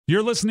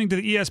You're listening to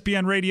the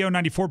ESPN Radio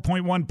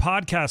 94.1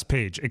 podcast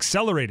page,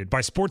 accelerated by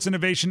Sports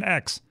Innovation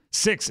X.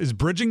 6 is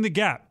bridging the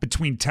gap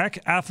between tech,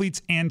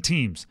 athletes, and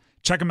teams.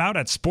 Check them out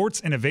at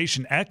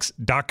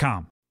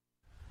sportsinnovationx.com.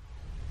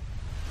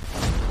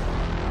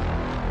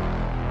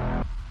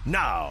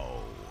 Now,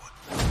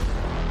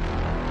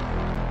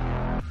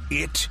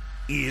 it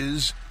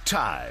is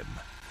time.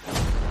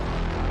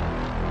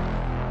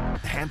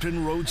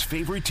 Hampton Roads'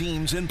 favorite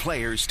teams and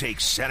players take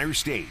center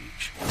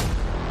stage.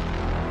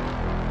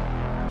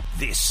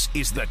 This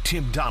is the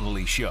Tim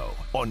Donnelly Show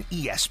on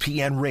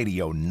ESPN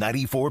Radio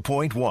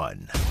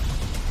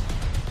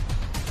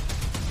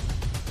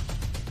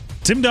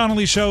 94.1. Tim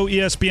Donnelly Show,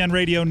 ESPN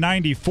Radio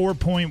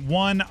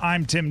 94.1.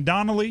 I'm Tim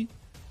Donnelly.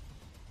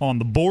 On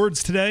the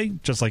boards today,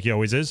 just like he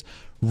always is,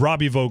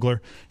 Robbie Vogler.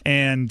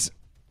 And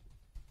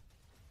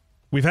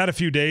we've had a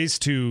few days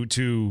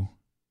to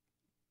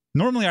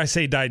normally I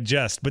say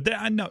digest, but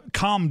I know,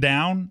 calm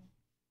down.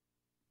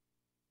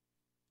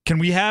 Can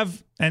we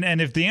have,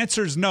 and if the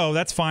answer is no,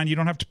 that's fine. You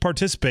don't have to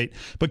participate.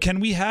 But can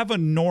we have a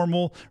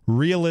normal,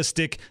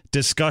 realistic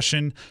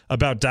discussion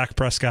about Dak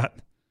Prescott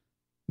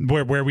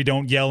where we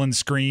don't yell and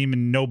scream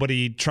and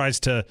nobody tries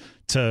to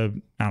I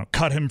don't know,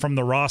 cut him from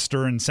the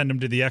roster and send him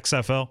to the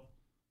XFL?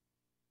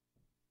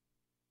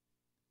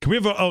 Can we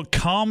have a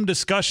calm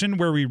discussion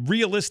where we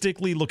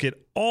realistically look at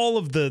all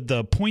of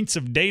the points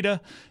of data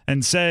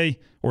and say,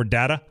 or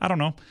data, I don't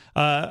know,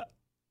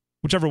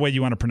 whichever way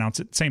you want to pronounce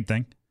it, same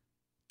thing.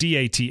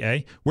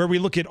 DATA, where we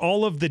look at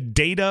all of the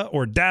data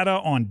or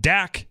data on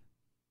Dak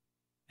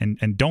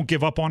and don't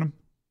give up on him?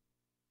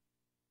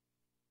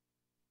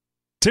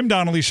 Tim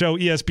Donnelly Show,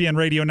 ESPN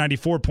Radio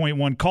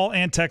 94.1. Call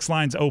and text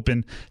lines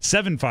open,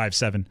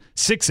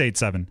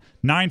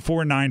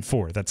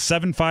 757-687-9494. That's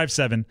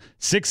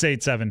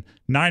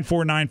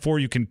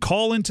 757-687-9494. You can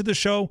call into the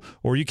show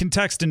or you can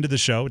text into the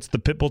show. It's the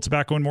Pitbull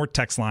Tobacco and More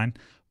text line.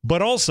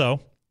 But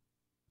also,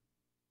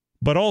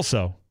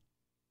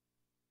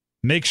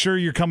 make sure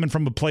you're coming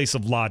from a place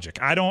of logic.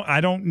 I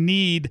don't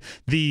need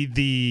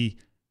the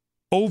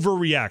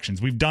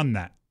overreactions. We've done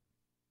that.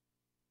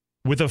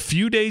 With a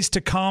few days to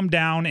calm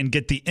down and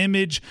get the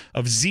image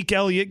of Zeke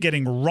Elliott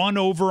getting run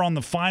over on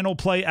the final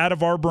play out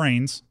of our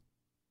brains,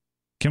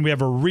 can we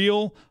have a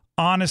real,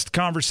 honest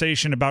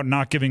conversation about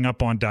not giving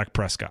up on Dak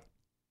Prescott?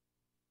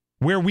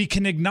 Where we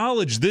can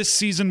acknowledge this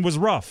season was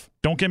rough.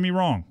 Don't get me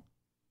wrong.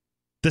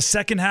 The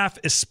second half,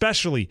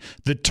 especially,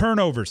 the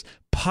turnovers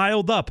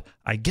piled up.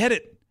 I get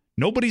it.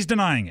 Nobody's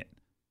denying it.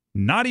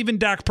 Not even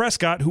Dak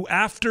Prescott, who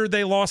after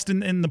they lost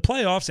in the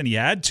playoffs and he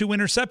had 2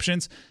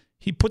 interceptions,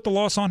 he put the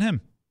loss on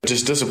him.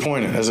 Just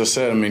disappointed, as I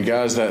said. I mean,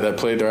 guys that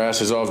played their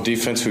asses off,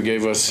 defense who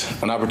gave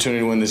us an opportunity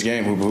to win this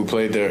game, who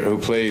played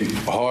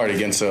hard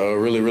against a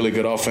really, really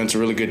good offense, a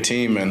really good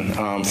team,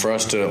 and for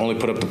us to only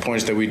put up the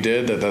points that we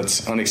did,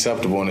 that's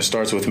unacceptable. And it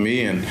starts with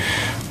me, and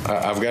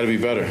I've got to be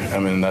better. I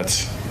mean,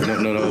 that's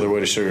no other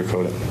way to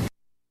sugarcoat it.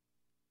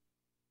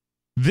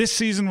 This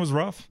season was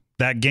rough.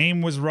 That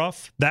game was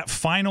rough. That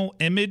final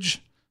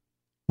image,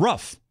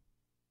 rough.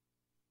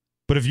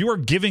 But if you are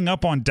giving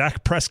up on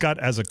Dak Prescott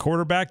as a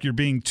quarterback, you're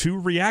being too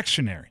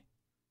reactionary.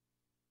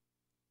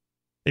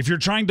 If you're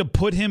trying to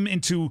put him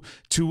into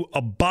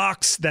a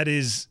box that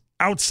is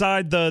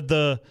outside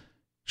the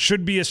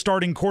should be a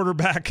starting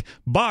quarterback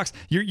box,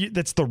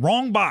 that's the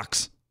wrong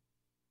box.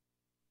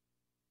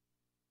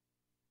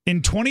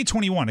 In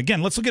 2021,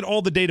 again, let's look at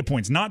all the data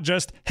points, not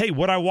just, hey,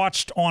 what I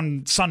watched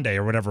on Sunday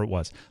or whatever it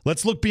was.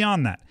 Let's look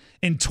beyond that.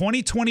 In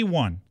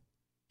 2021,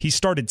 he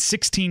started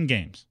 16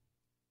 games.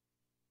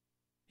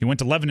 He went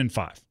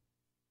 11-5.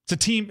 It's a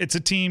team.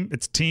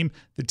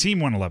 The team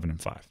won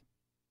 11-5.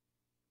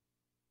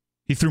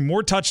 He threw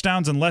more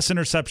touchdowns and less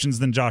interceptions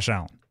than Josh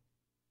Allen.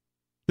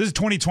 This is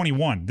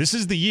 2021. This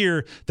is the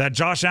year that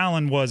Josh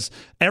Allen was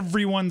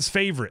everyone's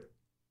favorite.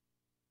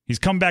 He's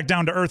come back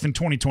down to earth in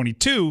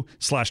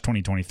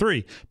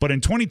 2022/2023. But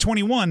in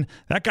 2021,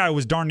 that guy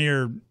was darn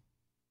near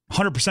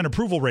 100%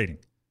 approval rating.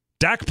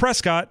 Dak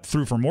Prescott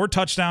threw for more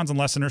touchdowns and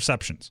less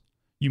interceptions.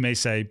 You may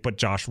say, but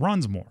Josh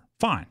runs more.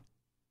 Fine.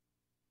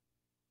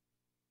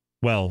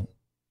 Well,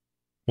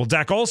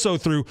 Dak also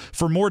threw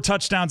for more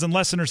touchdowns and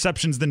less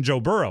interceptions than Joe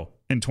Burrow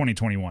in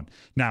 2021.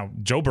 Now,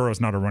 Joe Burrow is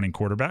not a running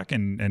quarterback,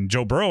 and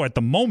Joe Burrow at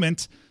the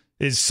moment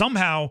is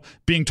somehow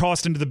being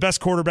tossed into the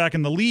best quarterback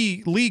in the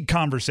league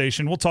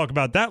conversation. We'll talk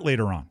about that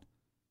later on.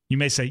 You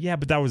may say, yeah,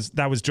 but that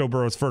was Joe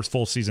Burrow's first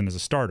full season as a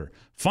starter.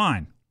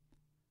 Fine.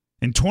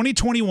 In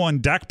 2021,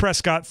 Dak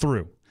Prescott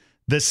threw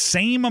the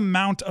same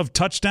amount of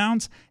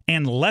touchdowns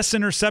and less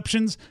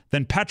interceptions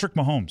than Patrick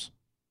Mahomes.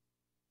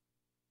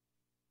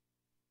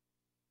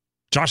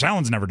 Josh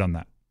Allen's never done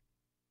that.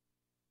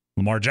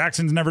 Lamar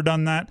Jackson's never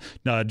done that.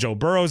 Joe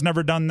Burrow's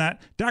never done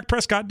that. Dak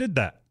Prescott did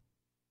that.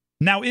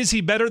 Now, is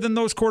he better than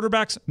those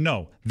quarterbacks?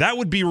 No. That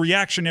would be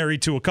reactionary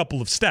to a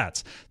couple of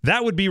stats.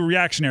 That would be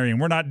reactionary,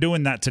 and we're not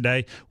doing that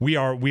today. We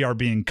are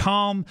being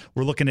calm.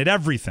 We're looking at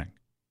everything.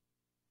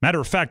 Matter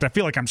of fact, I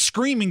feel like I'm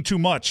screaming too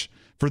much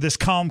for this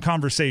calm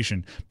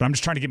conversation, but I'm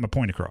just trying to get my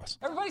point across.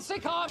 Everybody stay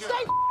calm.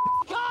 Stay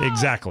calm.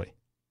 Exactly.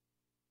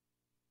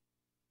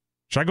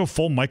 Should I go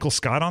full Michael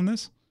Scott on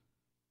this?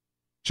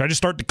 Should I just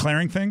start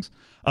declaring things?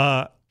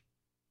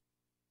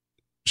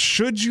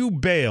 Should you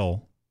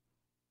bail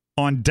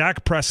on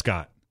Dak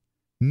Prescott,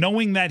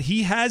 knowing that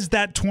he has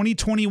that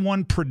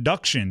 2021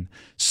 production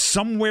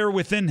somewhere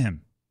within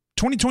him?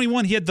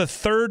 2021, he had the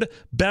third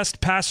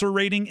best passer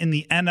rating in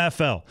the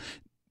NFL.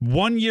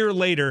 1 year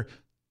later,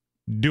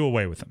 do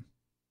away with him.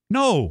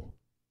 No.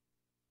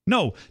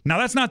 Now,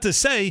 that's not to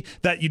say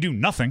that you do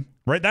nothing,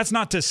 right? That's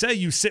not to say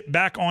you sit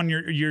back on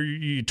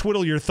you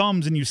twiddle your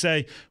thumbs and you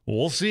say, well,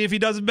 we'll see if he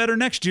does it better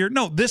next year.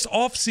 No, this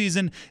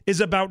offseason is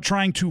about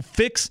trying to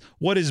fix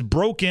what is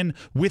broken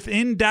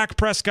within Dak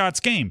Prescott's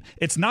game.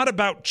 It's not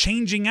about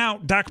changing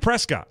out Dak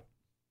Prescott.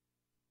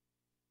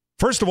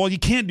 First of all, you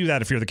can't do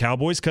that if you're the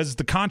Cowboys because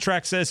the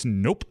contract says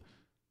nope.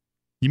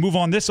 You move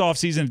on this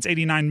offseason, it's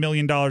 $89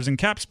 million in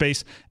cap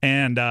space,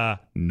 and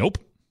nope.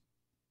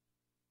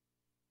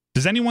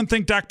 Does anyone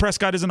think Dak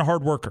Prescott isn't a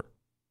hard worker?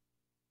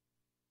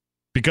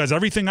 Because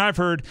everything I've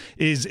heard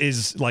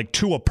is like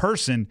to a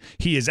person,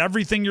 he is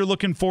everything you're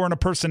looking for in a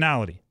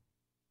personality.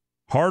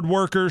 Hard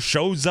worker,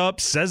 shows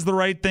up, says the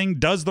right thing,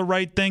 does the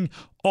right thing,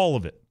 all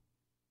of it.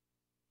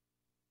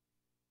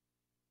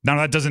 Now,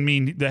 that doesn't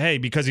mean that, hey,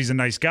 because he's a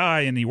nice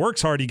guy and he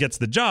works hard, he gets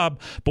the job.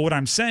 But what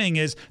I'm saying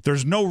is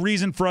there's no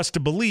reason for us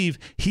to believe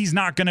he's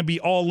not going to be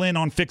all in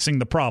on fixing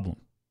the problem.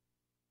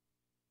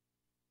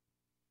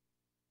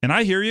 And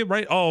I hear you,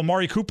 right? Oh,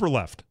 Amari Cooper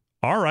left.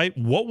 All right,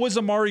 what was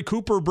Amari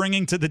Cooper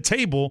bringing to the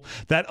table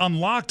that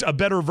unlocked a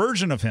better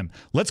version of him?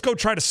 Let's go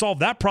try to solve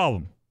that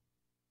problem.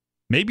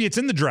 Maybe it's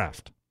in the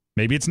draft.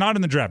 Maybe it's not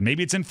in the draft.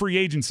 Maybe it's in free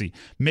agency.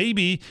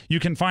 Maybe you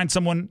can find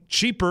someone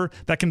cheaper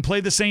that can play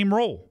the same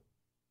role.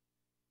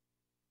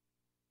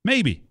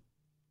 Maybe.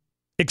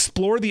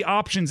 Explore the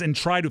options and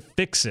try to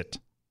fix it.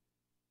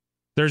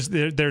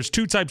 There's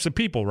two types of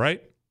people,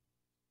 right?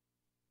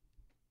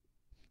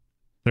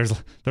 There's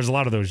a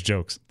lot of those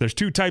jokes. There's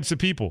two types of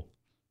people,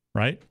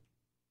 right?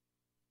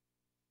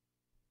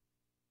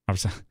 I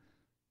was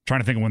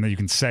trying to think of one that you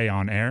can say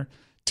on air.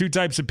 Two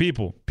types of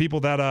people. People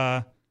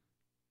that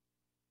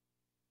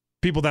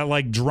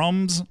like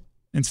drums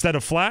instead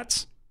of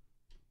flats,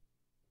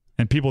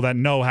 and people that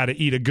know how to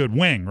eat a good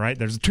wing, right?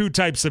 There's two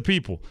types of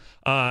people.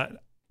 I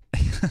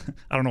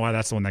don't know why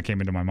that's the one that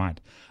came into my mind.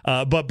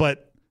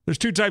 But there's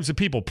two types of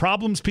people: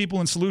 problems people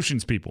and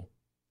solutions people.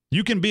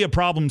 You can be a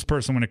problems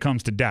person when it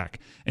comes to Dak,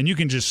 and you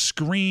can just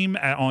scream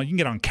you can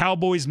get on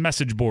Cowboys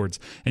message boards,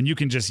 and you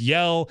can just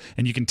yell,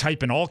 and you can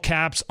type in all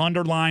caps,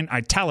 underline,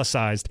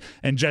 italicized,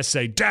 and just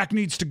say, Dak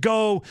needs to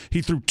go.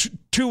 He threw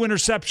two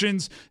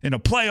interceptions in a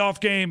playoff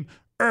game.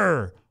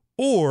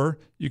 Or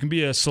you can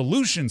be a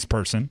solutions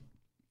person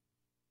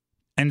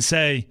and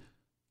say,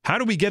 how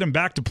do we get him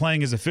back to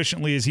playing as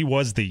efficiently as he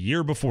was the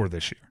year before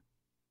this year?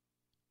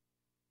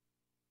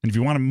 And if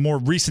you want a more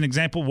recent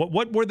example,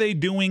 what were they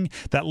doing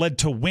that led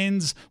to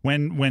wins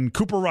when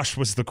Cooper Rush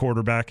was the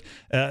quarterback?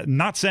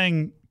 Not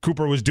saying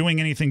Cooper was doing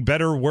anything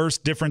better, worse,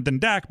 different than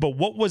Dak, but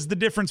what was the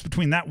difference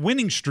between that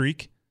winning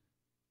streak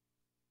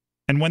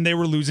and when they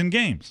were losing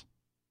games?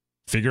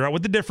 Figure out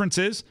what the difference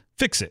is,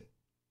 fix it.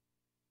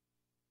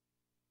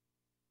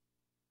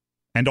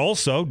 And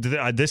also,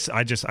 I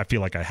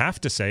feel like I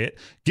have to say it,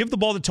 give the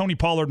ball to Tony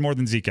Pollard more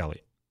than Zeke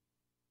Elliott.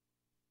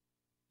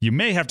 You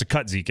may have to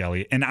cut Zeke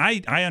Elliott, and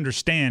I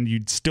understand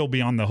you'd still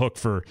be on the hook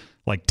for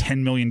like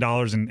 $10 million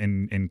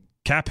in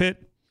cap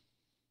hit.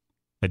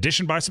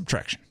 Addition by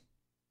subtraction.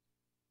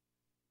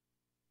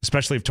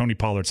 Especially if Tony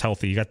Pollard's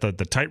healthy. You got the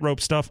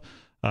tightrope stuff.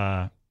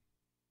 But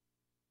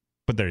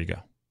there you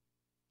go.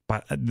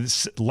 But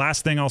this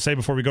last thing I'll say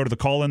before we go to the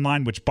call-in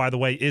line, which, by the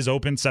way, is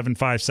open,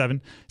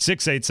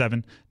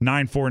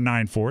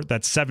 757-687-9494.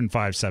 That's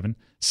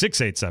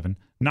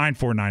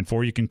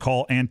 757-687-9494. You can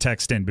call and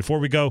text in. Before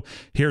we go,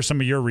 here's some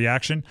of your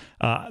reaction.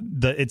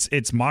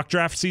 It's mock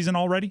draft season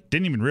already.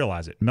 Didn't even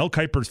realize it. Mel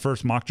Kiper's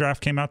first mock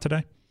draft came out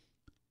today.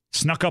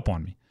 Snuck up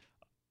on me.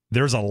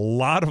 There's a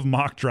lot of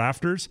mock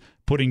drafters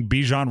putting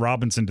Bijan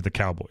Robinson to the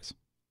Cowboys.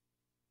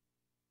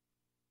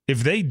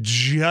 If they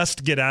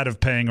just get out of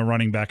paying a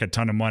running back a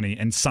ton of money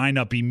and sign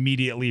up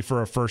immediately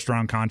for a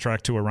first-round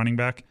contract to a running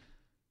back,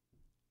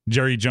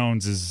 Jerry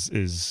Jones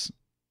is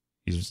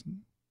there's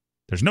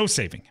no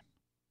saving him.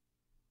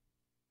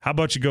 How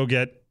about you go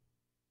get,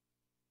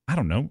 I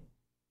don't know,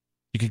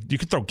 you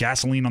could throw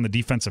gasoline on the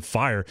defensive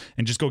fire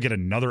and just go get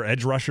another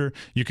edge rusher.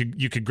 You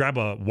could grab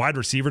a wide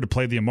receiver to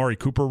play the Amari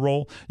Cooper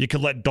role. You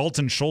could let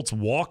Dalton Schultz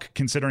walk,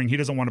 considering he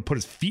doesn't want to put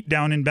his feet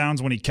down in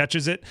bounds when he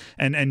catches it.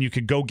 And you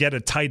could go get a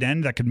tight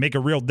end that could make a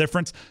real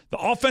difference. The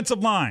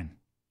offensive line,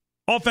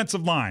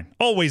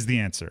 always the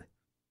answer.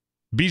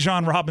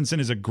 Bijan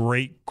Robinson is a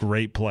great,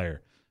 great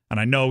player.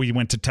 And I know he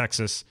went to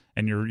Texas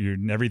and you're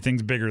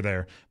everything's bigger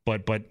there,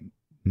 but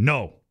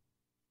no.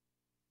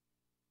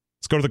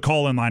 Let's go to the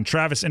call-in line.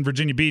 Travis in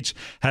Virginia Beach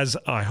has,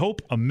 I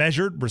hope, a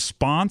measured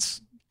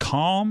response,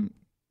 calm.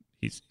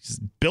 He's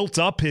built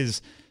up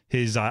his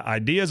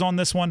ideas on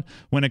this one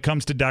when it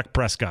comes to Dak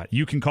Prescott.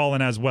 You can call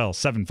in as well,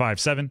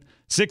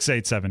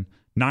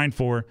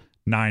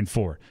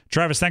 757-687-9494.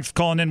 Travis, thanks for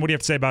calling in. What do you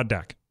have to say about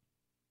Dak?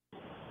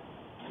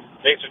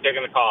 Thanks for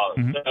taking the call.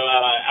 Mm-hmm. So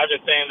I've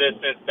been saying this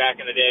since back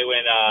in the day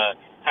when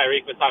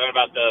Tyreek was talking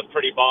about the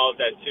pretty balls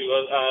that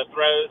Tua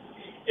throws.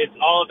 It's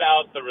all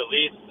about the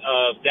release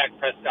of Dak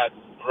Prescott's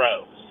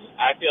throw.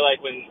 I feel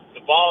like when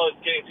the ball is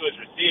getting to his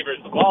receivers,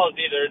 the ball is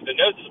either the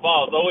nose of the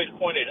ball is always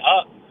pointed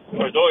up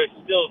or it's always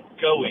still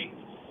going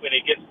when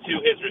it gets to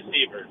his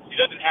receivers. He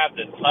doesn't have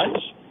the touch.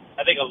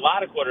 I think a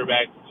lot of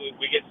quarterbacks,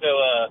 we get so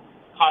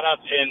caught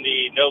up in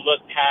the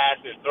no-look pass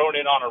and thrown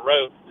in on a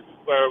rope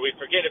where we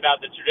forget about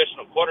the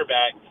traditional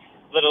quarterback,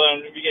 let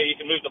alone you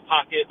can move the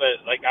pocket,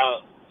 but like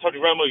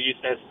Tony Romo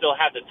used to still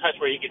have the touch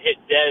where he could hit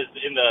Dez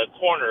in the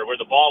corner where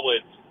the ball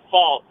would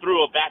fall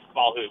through a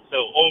basketball hoop,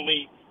 so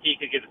only he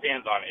could get his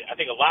hands on it. I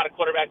think a lot of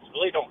quarterbacks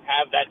really don't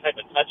have that type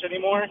of touch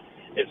anymore.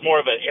 It's more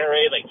of an air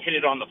raid, like hit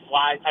it on the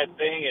fly type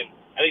thing, and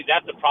I think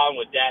that's the problem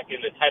with Dak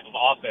and the type of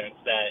offense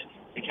that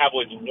the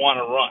Cowboys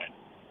want to run.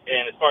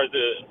 And as far as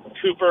the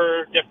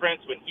Cooper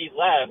difference, when he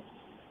left,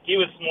 he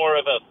was more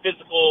of a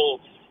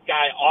physical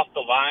guy off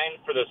the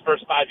line for those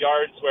first 5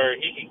 yards where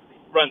he can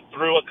run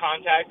through a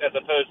contact, as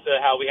opposed to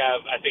how we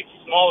have, I think,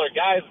 smaller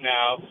guys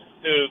now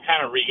who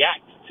kind of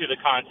react to the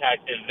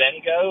contact and then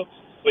go,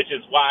 which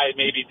is why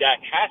maybe Dak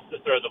has to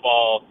throw the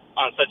ball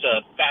on such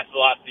a fast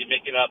velocity,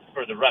 making up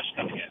for the rush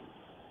coming in.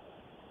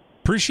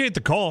 Appreciate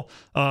the call.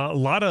 A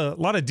lot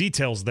of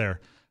details there.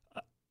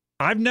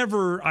 I've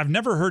never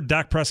heard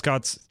Dak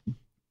Prescott's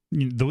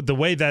the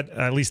way that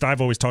at least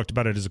I've always talked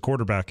about it as a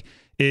quarterback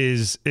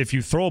is if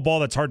you throw a ball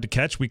that's hard to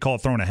catch, we call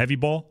it throwing a heavy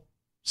ball.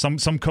 Some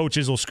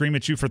coaches will scream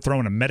at you for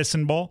throwing a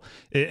medicine ball,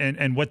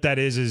 and what that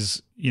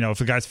is if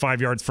the guy's 5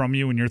 yards from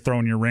you and you're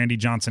throwing your Randy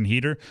Johnson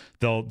heater,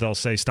 they'll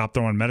say stop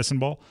throwing medicine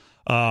ball,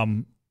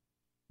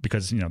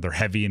 because they're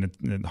heavy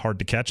and hard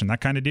to catch and that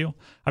kind of deal.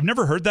 I've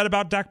never heard that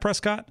about Dak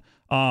Prescott.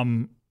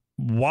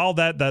 While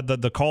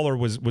the caller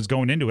was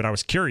going into it, I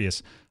was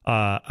curious.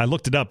 I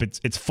looked it up.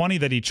 It's funny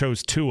that he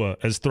chose Tua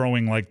as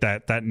throwing like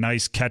that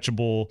nice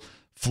catchable,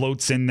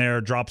 floats in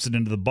there, drops it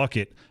into the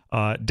bucket.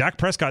 Dak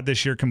Prescott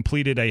this year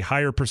completed a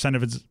higher percent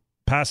of his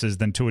passes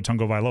than Tua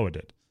Tagovailoa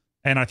did.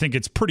 And I think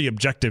it's pretty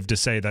objective to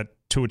say that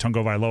Tua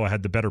Tagovailoa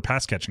had the better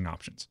pass catching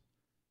options.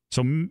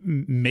 So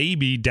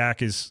maybe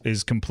Dak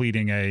is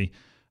completing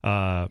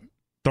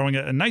throwing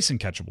a nice and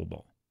catchable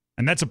ball.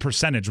 And that's a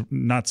percentage,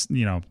 that's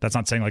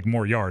not saying like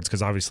more yards,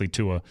 because obviously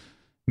Tua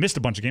missed a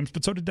bunch of games,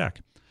 but so did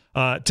Dak.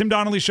 Tim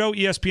Donnelly Show,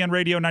 ESPN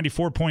Radio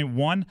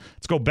 94.1.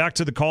 Let's go back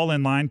to the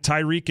call-in line.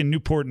 Tyreek in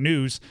Newport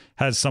News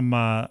has some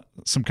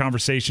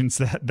conversations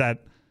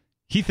that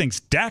he thinks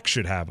Dak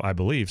should have, I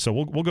believe. So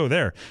we'll go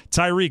there.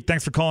 Tyreek,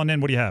 thanks for calling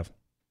in. What do you have?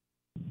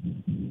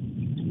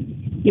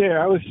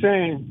 Yeah, I was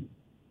saying,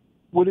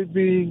 would it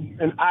be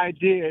an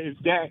idea if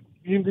Dak,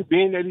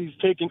 being that he's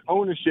taking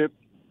ownership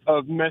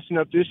of messing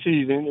up this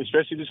season,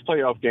 especially this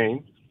playoff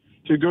game,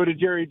 to go to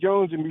Jerry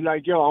Jones and be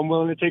like, yo, I'm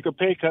willing to take a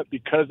pay cut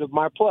because of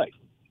my play?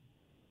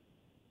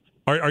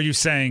 Are you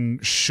saying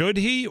should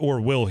he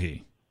or will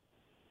he?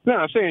 No,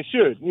 I'm saying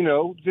should.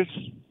 Just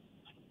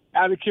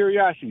out of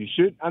curiosity,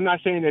 should. I'm not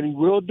saying that he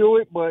will do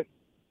it, but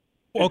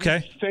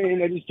okay, saying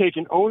that he's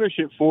taking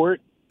ownership for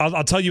it.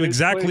 I'll tell you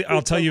exactly.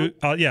 I'll tell you.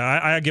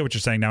 I get what you're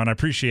saying now, and I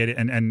appreciate it.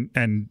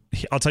 And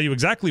I'll tell you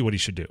exactly what he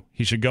should do.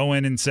 He should go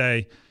in and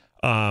say,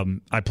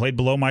 I played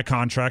below my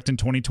contract in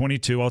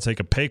 2022. I'll take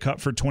a pay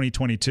cut for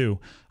 2022.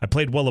 I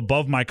played well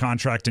above my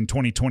contract in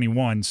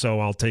 2021,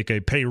 so I'll take a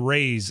pay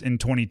raise in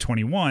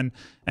 2021.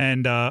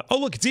 And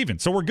look, it's even,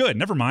 so we're good.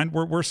 Never mind,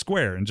 we're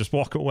square, and just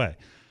walk away.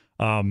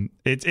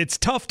 It's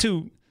tough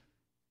to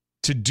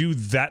do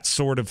that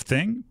sort of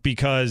thing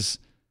because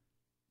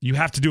you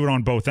have to do it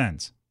on both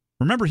ends.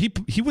 Remember,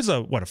 he was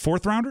a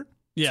fourth rounder?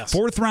 Yes.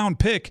 Fourth round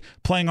pick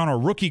playing on a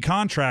rookie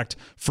contract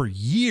for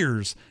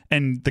years.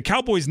 And the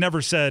Cowboys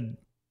never said,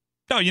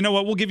 no, you know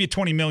what? We'll give you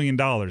 $20 million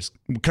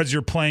because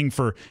you're playing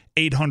for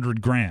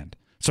 $800,000.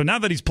 So now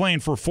that he's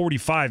playing for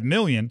 $45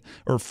 million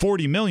or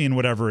 $40 million,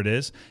 whatever it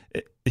is,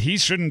 he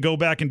shouldn't go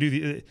back and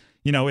do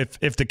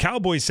if the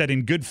Cowboys said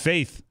in good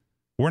faith,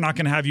 we're not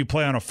going to have you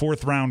play on a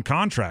fourth round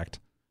contract,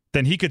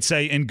 then he could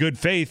say in good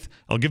faith,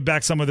 I'll give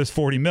back some of this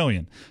 $40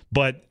 million.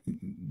 But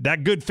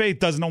that good faith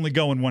doesn't only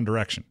go in one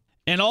direction.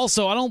 And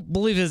also, I don't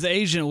believe his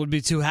agent would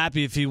be too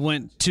happy if he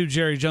went to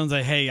Jerry Jones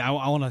like, hey, I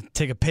want to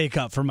take a pay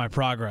cut for my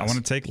progress. I want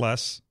to take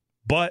less,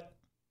 but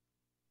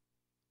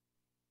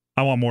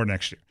I want more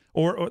next year.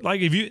 Or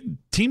like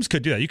teams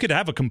could do that. You could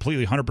have a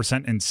completely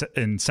 100%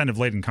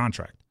 incentive-laden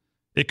contract.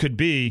 It could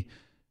be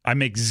I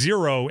make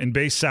zero in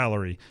base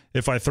salary.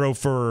 If I throw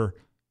for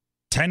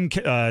 10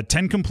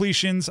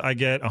 completions, I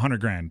get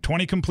 $100,000.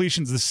 20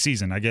 completions this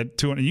season, I get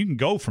 $200,000. You can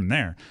go from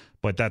there,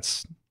 but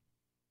it's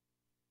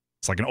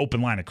like an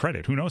open line of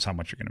credit. Who knows how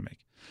much you're going to make?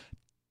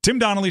 Tim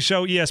Donnelly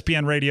Show,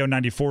 ESPN Radio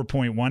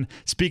 94.1.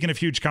 Speaking of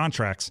huge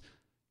contracts,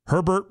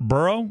 Herbert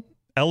Burrow,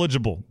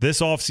 eligible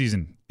this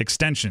offseason,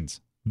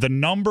 extensions. The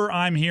number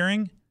I'm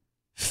hearing,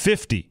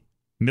 $50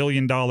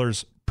 million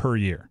per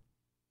year.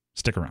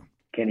 Stick around.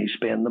 Can he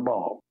spin the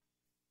ball?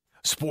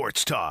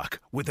 Sports talk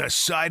with a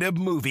side of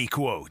movie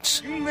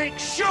quotes. You make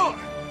sure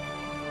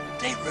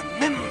they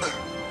remember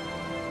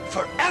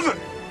forever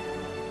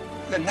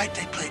the night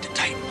they played the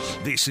Titans.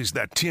 This is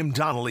the Tim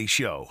Donnelly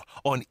Show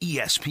on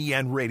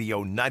ESPN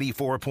Radio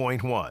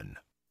 94.1.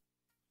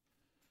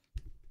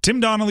 Tim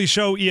Donnelly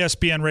Show,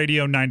 ESPN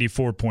Radio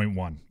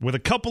 94.1. With a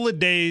couple of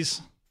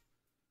days,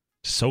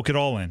 soak it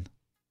all in.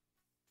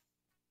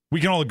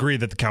 We can all agree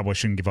that the Cowboys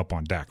shouldn't give up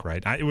on Dak,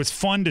 right? It was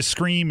fun to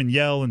scream and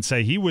yell and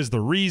say he was the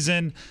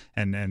reason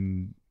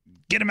and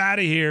get him out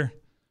of here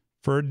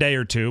for a day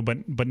or two,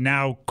 but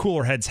now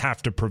cooler heads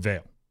have to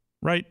prevail,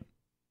 right?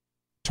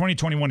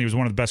 2021, he was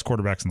one of the best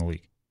quarterbacks in the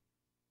league.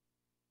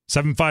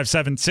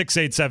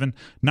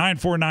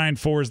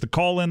 757-687-9494 is the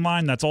call-in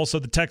line. That's also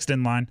the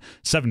text-in line,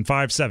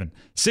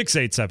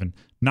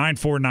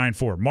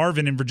 757-687-9494.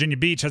 Marvin in Virginia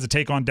Beach has a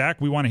take on Dak.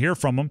 We want to hear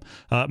from him.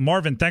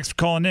 Marvin, thanks for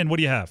calling in. What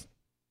do you have?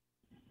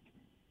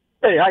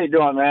 Hey, how you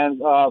doing,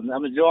 man?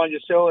 I'm enjoying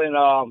your show,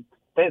 and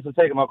thanks for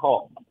taking my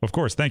call. Of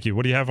course, thank you.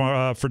 What do you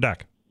have for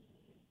Dak?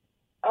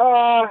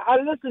 I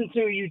listened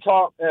to you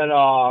talk, and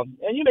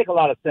you make a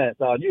lot of sense.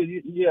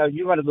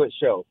 You run a good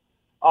show.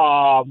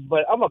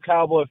 But I'm a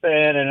Cowboy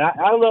fan, and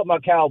I love my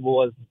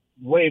Cowboys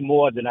way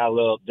more than I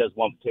love just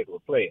one particular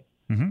player.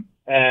 Mm-hmm.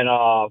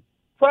 And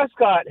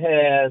Prescott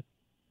has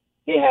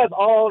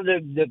all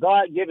the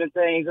God-given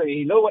things.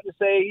 He know what to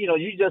say. You know,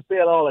 you just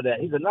said all of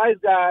that. He's a nice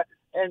guy,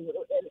 and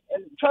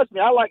trust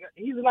me,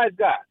 he's a nice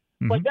guy.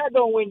 Mm-hmm. But that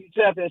don't win you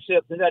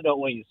championships, and that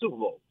don't win you Super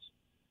Bowls.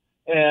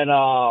 And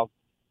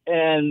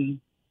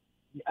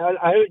I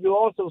heard you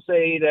also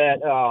say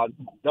that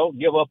don't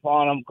give up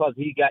on him because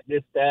he got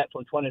this stat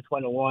from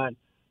 2021.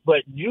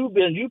 But you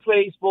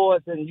play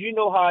sports and you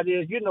know how it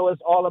is. You know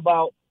it's all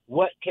about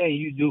what can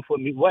you do for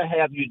me? What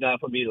have you done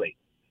for me lately?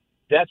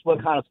 That's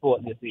what kind of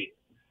sport this is.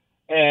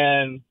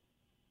 And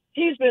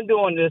he's been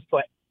doing this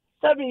for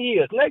 7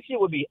 years. Next year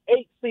will be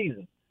 8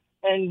 seasons.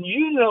 And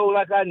you know,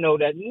 like I know,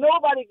 that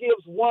nobody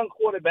gives one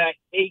quarterback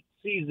 8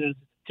 seasons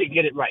to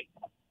get it right.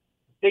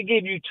 They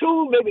give you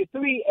 2, maybe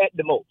 3 at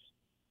the most.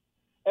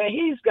 And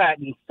he's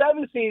gotten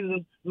 7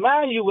 seasons,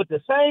 mind you, with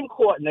the same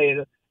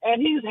coordinator,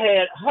 and he's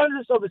had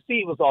hundreds of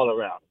receivers all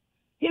around him.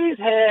 He's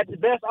had the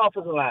best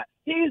offensive line.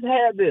 He's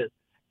had this.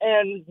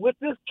 And with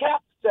this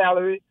cap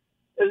salary,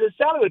 the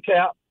salary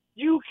cap,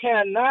 you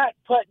cannot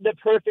put the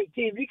perfect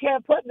team. You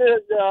can't put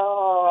the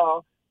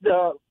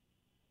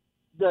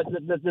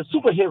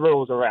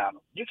superheroes around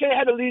him. You can't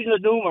have the Legion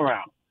of Doom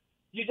around him.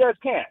 You just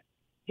can't.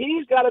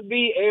 He's got to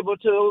be able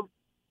to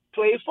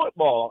play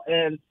football.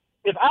 And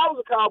if I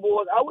was a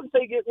Cowboys, I wouldn't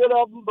say get rid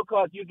of them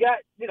because you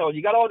got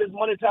all this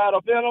money tied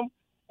up in them,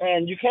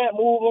 and you can't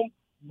move them.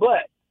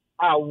 But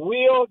I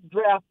will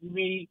draft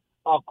me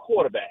a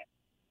quarterback.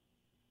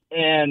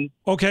 And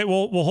okay,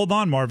 well, hold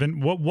on,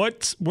 Marvin.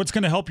 What's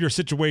going to help your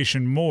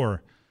situation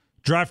more?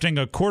 Drafting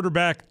a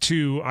quarterback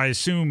to, I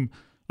assume,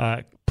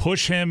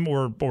 push him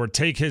or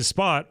take his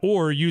spot,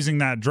 or using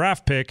that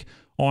draft pick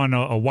on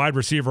a wide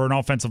receiver or an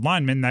offensive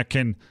lineman that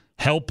can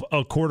help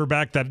a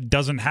quarterback that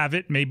doesn't have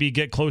it maybe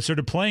get closer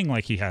to playing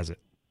like he has it.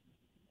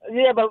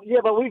 Yeah, but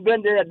we've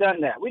been there, done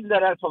that. We've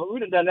done that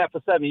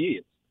for 7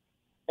 years.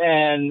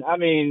 And I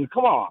mean,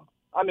 come on.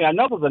 I mean,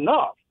 enough is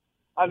enough.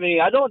 I mean,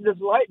 I don't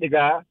dislike the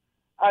guy.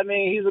 I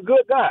mean, he's a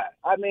good guy.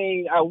 I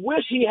mean, I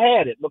wish he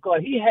had it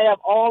because he has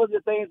all of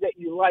the things that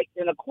you like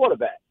in a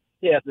quarterback.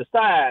 He has the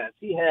size.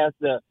 He has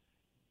the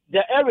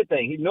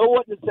everything. He knows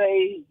what to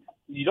say.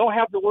 You don't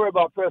have to worry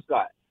about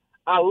Prescott.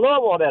 I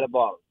love all that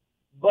about him.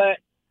 But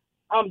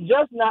I'm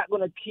just not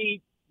going to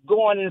keep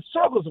going in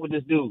circles with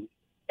this dude.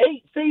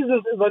 8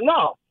 seasons is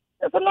enough.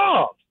 It's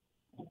enough.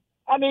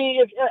 I mean,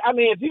 if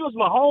he was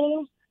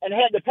Mahomes and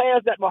had the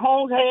pass that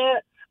Mahomes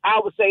had, I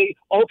would say,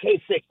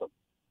 okay, 6 him.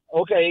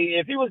 Okay,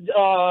 if he was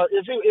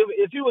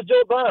if he was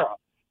Joe Burrow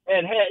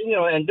and had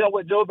and done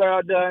what Joe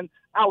Burrow done,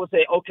 I would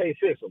say, okay,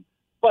 6 him.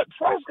 But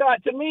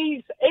Prescott, to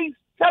me, 7,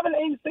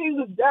 8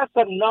 seasons, that's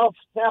enough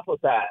sample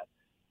size.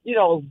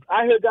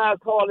 I hear guys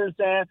calling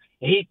saying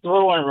he's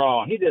throwing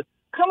wrong. He just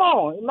come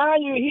on,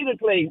 mind you, he done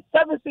played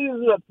 7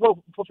 seasons of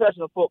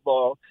professional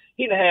football.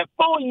 He done had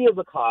 4 years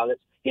of college.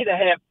 He done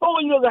had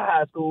 4 years of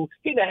high school.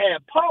 He done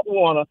had Pop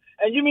Warner.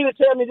 And you mean to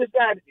tell me this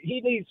guy, he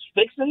needs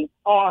fixing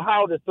on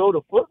how to throw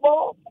the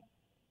football?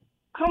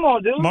 Come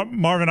on, dude.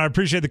 Marvin, I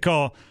appreciate the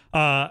call.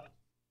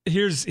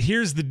 Here's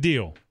the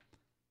deal.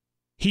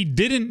 He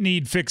didn't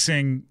need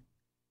fixing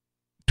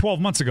 12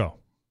 months ago.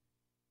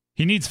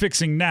 He needs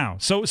fixing now.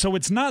 So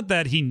it's not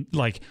that he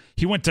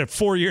went to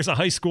 4 years of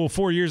high school,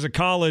 4 years of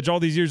college, all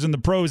these years in the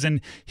pros,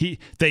 and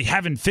they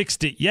haven't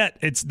fixed it yet.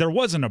 There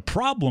wasn't a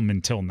problem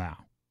until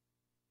now.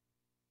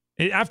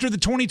 After the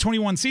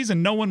 2021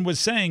 season, no one was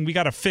saying we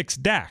got to fix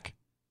Dak.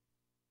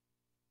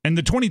 And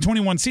the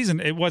 2021 season,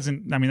 it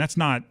wasn't. I mean, that's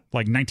not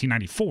like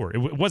 1994.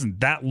 It wasn't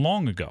that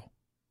long ago.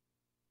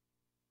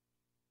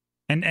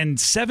 And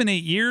 7,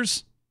 8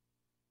 years,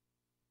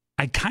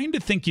 I kind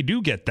of think you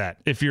do get that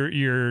if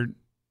you're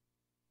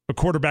a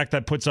quarterback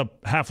that puts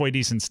up halfway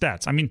decent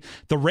stats. I mean,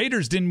 the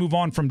Raiders didn't move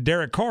on from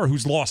Derek Carr,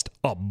 who's lost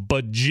a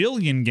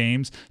bajillion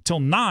games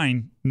till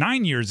 9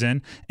 years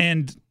in.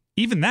 And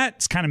even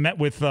that's kind of met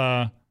with,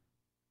 I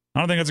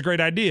don't think that's a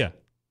great idea.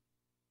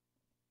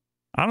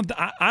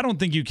 I don't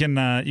think you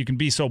can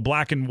be so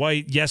black and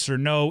white, yes or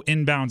no,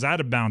 inbounds, out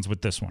of bounds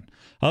with this one.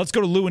 Let's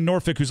go to Lou in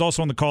Norfolk, who's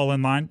also on the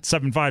call-in line,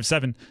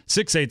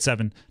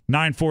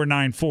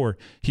 757-687-9494.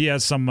 He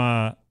has some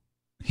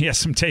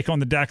take on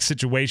the Dak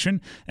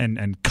situation,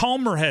 and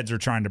calmer heads are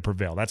trying to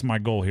prevail. That's my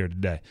goal here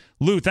today.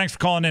 Lou, thanks for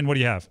calling in. What do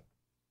you have?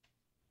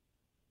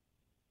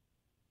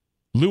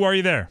 Lou, are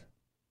you there?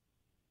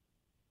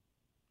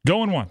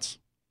 Going once.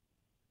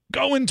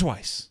 Going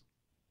twice.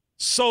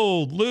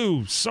 Sold,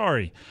 Lou.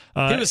 Sorry.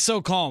 He was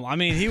so calm. I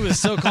mean, he was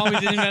so calm he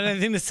didn't even have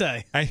anything to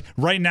say.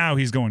 Right now,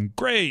 he's going,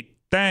 great,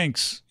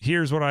 thanks.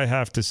 Here's what I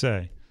have to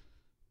say.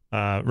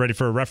 Ready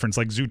for a reference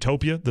like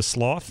Zootopia, the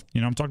sloth? You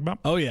know what I'm talking about?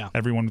 Oh, yeah.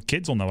 Everyone with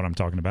kids will know what I'm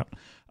talking about.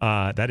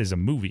 That is a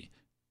movie,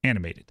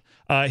 animated.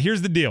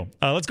 Here's the deal.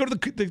 Let's go to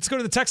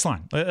the text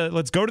line.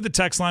 Let's go to the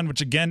text line,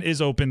 which again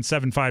is open,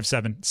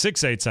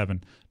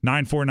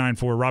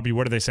 757-687-9494. Robbie,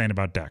 what are they saying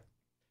about Dak?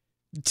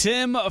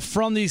 Tim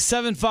from the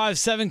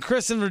 757,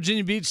 Chris in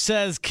Virginia Beach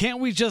says,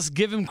 can't we just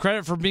give him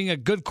credit for being a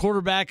good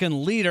quarterback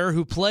and leader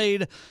who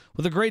played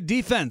with a great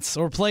defense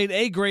or played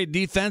a great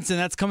defense, and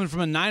that's coming from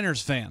a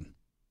Niners fan.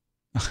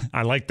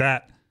 I like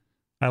that.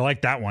 I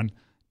like that one.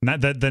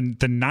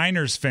 The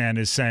Niners fan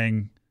is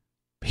saying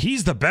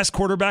he's the best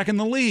quarterback in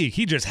the league.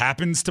 He just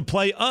happens to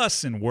play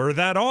us, and we're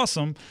that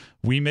awesome.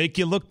 We make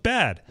you look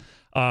bad.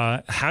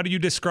 How do you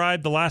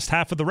describe the last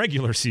half of the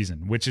regular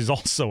season, which is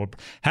also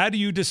how do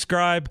you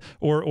describe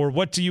or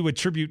what do you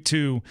attribute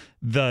to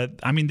the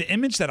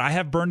image that I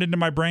have burned into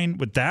my brain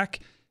with Dak?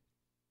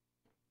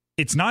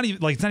 It's not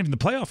even the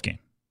playoff game,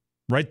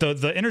 right?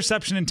 The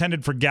interception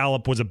intended for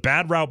Gallup was a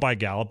bad route by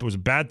Gallup. It was a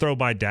bad throw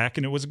by Dak,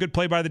 and it was a good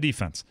play by the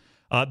defense.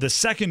 The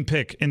second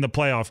pick in the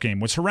playoff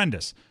game was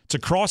horrendous. It's a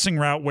crossing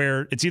route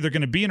where it's either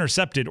going to be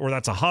intercepted or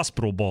that's a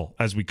hospital ball,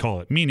 as we call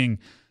it, meaning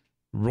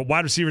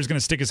wide receiver is going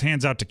to stick his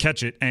hands out to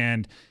catch it,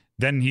 and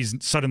then he's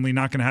suddenly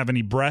not going to have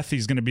any breath.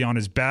 He's going to be on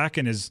his back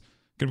and is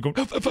going to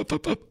go up,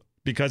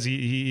 because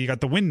he got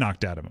the wind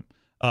knocked out of him.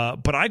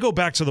 But I go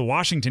back to the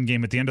Washington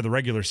game at the end of the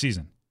regular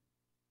season.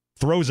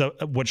 Throws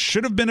what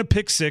should have been a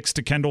pick six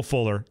to Kendall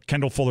Fuller.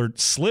 Kendall Fuller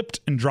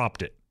slipped and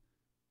dropped it.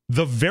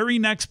 The very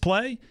next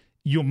play,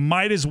 you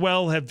might as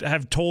well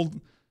have told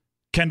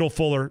Kendall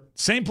Fuller,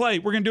 same play,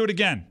 we're going to do it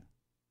again,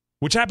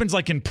 which happens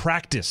like in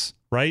practice,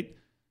 right?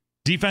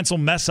 Defense will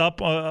mess up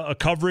a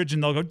coverage,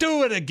 and they'll go,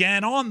 do it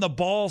again on the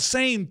ball,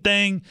 same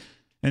thing.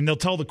 And they'll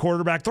tell the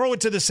quarterback, throw it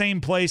to the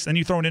same place. Then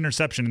you throw an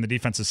interception, and the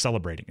defense is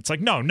celebrating. It's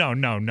like, no.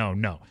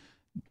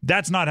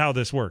 That's not how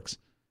this works.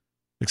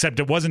 Except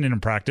it wasn't in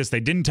practice. They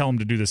didn't tell him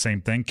to do the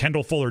same thing.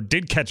 Kendall Fuller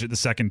did catch it the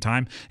second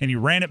time, and he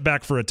ran it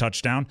back for a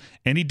touchdown,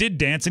 and he did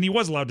dance, and he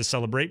was allowed to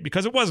celebrate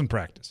because it wasn't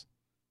practice.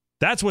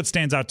 That's what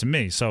stands out to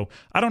me. So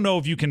I don't know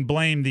if you can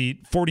blame the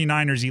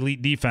 49ers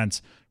elite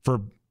defense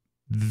for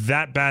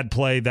that bad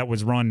play that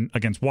was run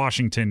against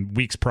Washington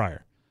weeks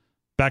prior.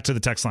 Back to the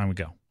text line we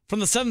go. From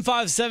the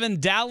 757,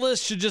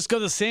 Dallas should just go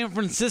the San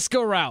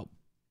Francisco route.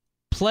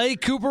 Play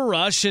Cooper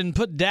Rush and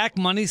put Dak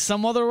money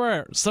some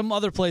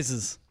other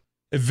places.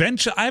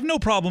 Eventually, I have no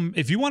problem.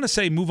 If you want to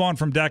say move on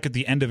from Dak at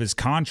the end of his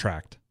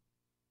contract,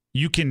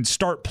 you can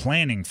start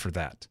planning for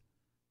that.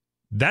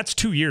 That's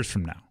 2 years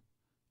from now.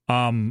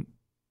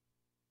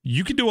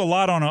 You could do a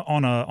lot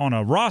on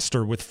a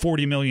roster with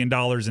 $40 million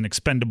in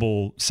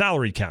expendable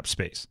salary cap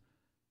space.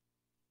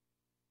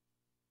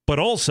 But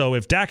also,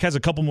 if Dak has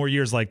a couple more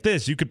years like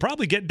this, you could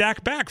probably get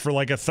Dak back for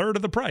like a third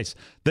of the price.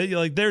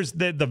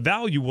 The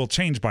value will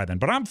change by then.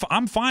 But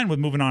I'm fine with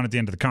moving on at the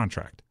end of the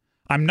contract.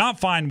 I'm not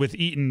fine with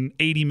eating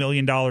 $80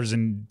 million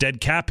in dead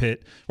cap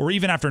hit, or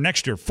even after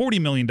next year, $40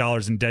 million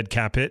in dead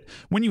cap hit,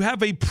 when you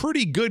have a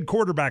pretty good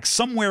quarterback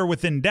somewhere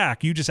within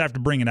Dak. You just have to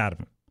bring it out of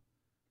him.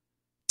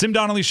 Tim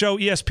Donnelly Show,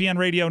 ESPN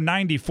Radio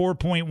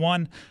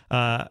 94.1.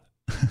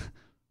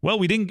 Well,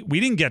 we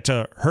didn't get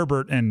to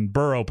Herbert and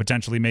Burrow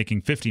potentially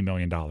making $50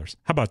 million. How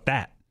about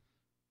that?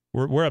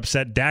 We're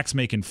upset Dak's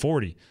making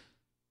 40.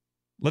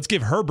 Let's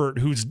give Herbert,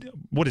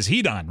 what has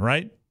he done,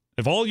 right?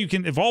 If all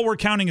we're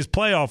counting is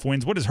playoff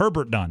wins, what has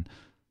Herbert done?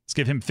 Let's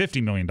give him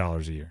 $50 million a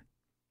year.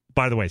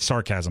 By the way,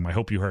 sarcasm. I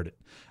hope you heard it.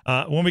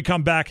 When we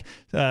come back,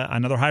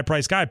 another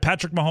high-priced guy,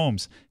 Patrick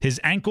Mahomes. His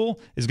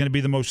ankle is going to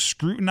be the most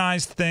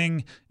scrutinized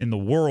thing in the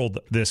world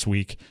this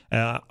week.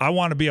 I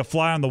want to be a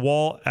fly on the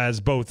wall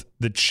as both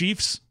the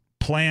Chiefs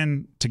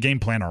game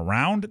plan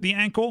around the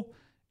ankle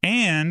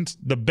and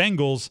the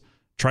Bengals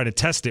try to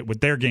test it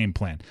with their game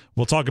plan.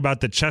 We'll talk about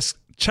the chess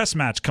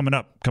match coming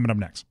up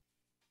next.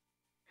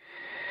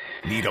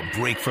 Need a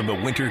break from the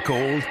winter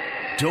cold?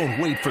 Don't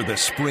wait for the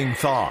spring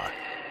thaw.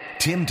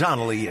 Tim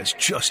Donnelly is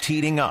just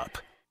heating up.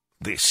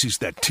 This is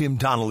the Tim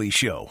Donnelly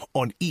Show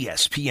on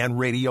ESPN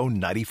Radio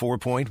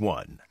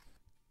 94.1.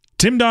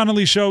 Tim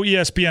Donnelly Show,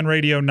 ESPN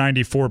Radio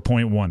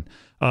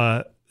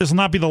 94.1. This will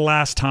not be the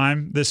last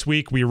time this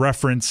week we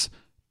reference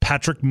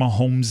Patrick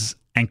Mahomes'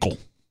 ankle.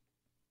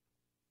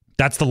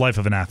 That's the life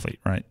of an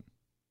athlete, right?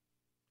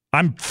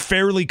 I'm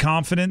fairly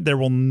confident there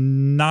will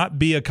not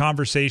be a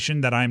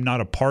conversation that I'm not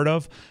a part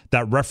of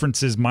that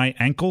references my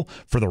ankle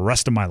for the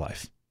rest of my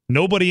life.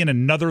 Nobody in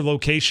another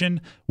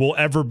location will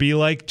ever be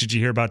like, did you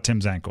hear about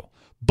Tim's ankle?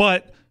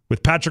 But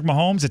with Patrick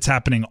Mahomes, it's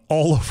happening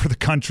all over the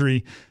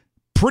country,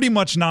 pretty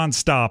much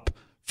nonstop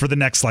for the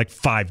next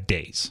 5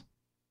 days.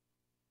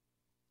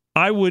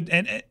 I would,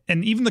 and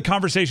even the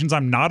conversations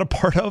I'm not a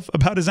part of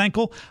about his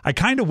ankle, I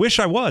kind of wish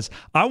I was.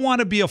 I want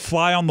to be a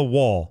fly on the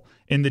wall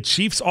in the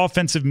Chiefs'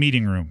 offensive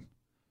meeting room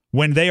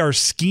when they are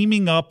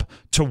scheming up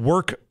to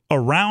work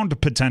around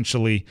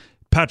potentially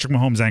Patrick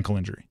Mahomes' ankle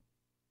injury.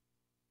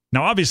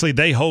 Now, obviously,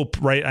 they hope,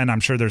 right, and I'm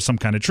sure there's some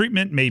kind of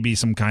treatment, maybe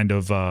some kind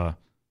of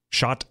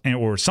shot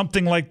or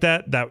something like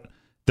that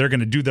they're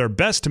going to do their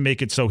best to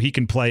make it so he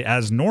can play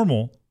as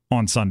normal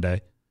on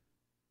Sunday.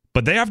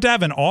 But they have to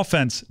have an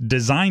offense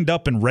designed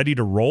up and ready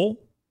to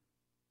roll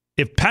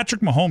if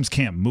Patrick Mahomes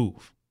can't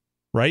move,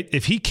 right?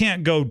 If he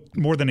can't go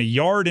more than a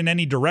yard in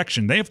any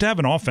direction, they have to have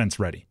an offense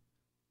ready.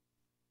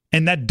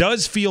 And that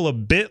does feel a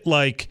bit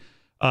like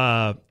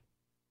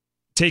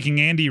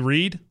taking Andy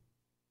Reid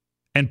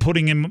and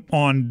putting him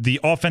on the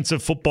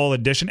offensive football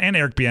edition, and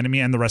Eric Bieniemy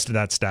and the rest of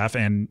that staff,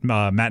 and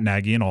Matt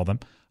Nagy and all of them,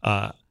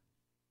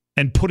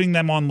 and putting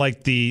them on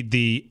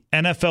the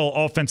NFL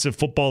offensive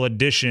football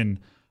edition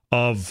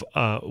of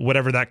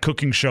whatever that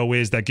cooking show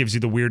is that gives you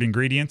the weird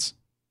ingredients,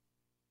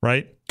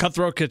 right?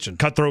 Cutthroat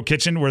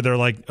Kitchen, where they're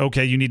like,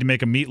 okay, you need to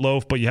make a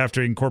meatloaf, but you have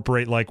to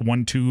incorporate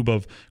 1 tube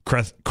of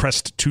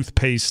Crest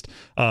toothpaste,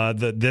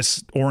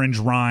 this orange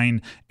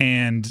rind,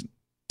 and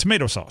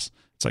tomato sauce.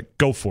 It's like,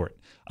 go for it.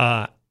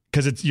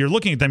 Because you're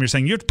looking at them, you're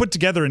saying you have to put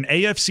together an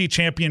AFC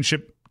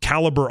championship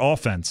caliber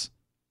offense,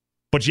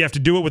 but you have to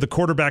do it with a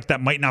quarterback that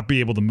might not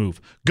be able to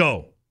move.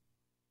 Go.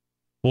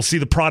 We'll see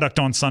the product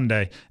on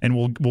Sunday, and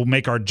we'll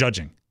make our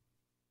judging.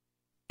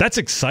 That's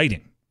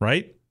exciting,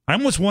 right? I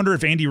almost wonder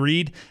if Andy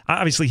Reid,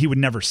 obviously he would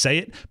never say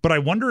it, but I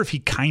wonder if he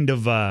kind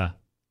of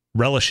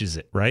relishes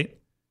it, right?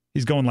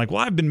 He's going well,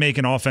 I've been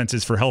making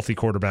offenses for healthy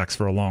quarterbacks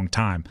for a long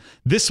time.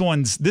 This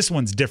one's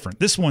different.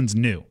 This one's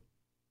new.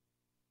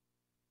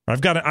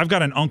 I've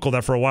got an uncle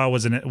that for a while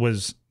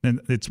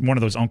it's one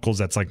of those uncles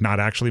that's not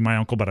actually my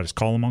uncle, but I just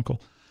call him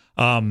uncle.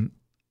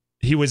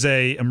 He was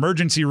a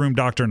emergency room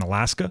doctor in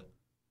Alaska.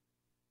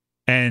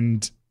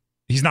 And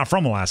he's not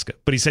from Alaska,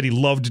 but he said he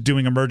loved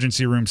doing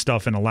emergency room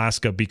stuff in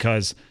Alaska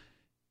because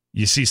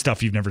you see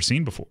stuff you've never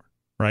seen before,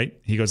 right?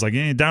 He goes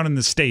down in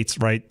the States,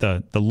 right,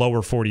 the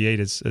lower 48,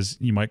 as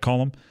you might call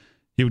them,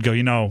 he would go,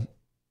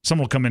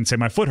 someone will come in and say,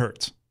 my foot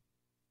hurts.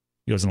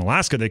 He goes, in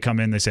Alaska, they come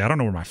in, they say, I don't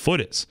know where my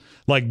foot is.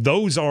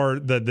 Those are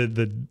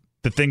the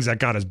things that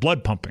got his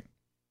blood pumping.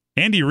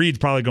 Andy Reid's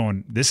probably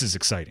going, this is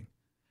exciting.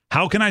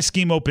 How can I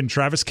scheme open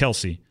Travis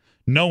Kelce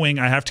knowing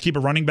I have to keep a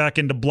running back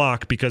into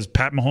block because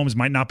Pat Mahomes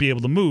might not be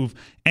able to move,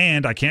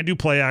 and I can't do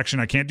play action,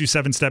 I can't do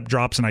 7-step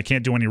drops, and I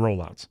can't do any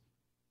rollouts?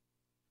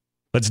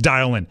 Let's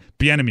dial in.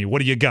 Bieniemy,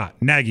 what do you got?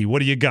 Nagy, what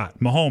do you got?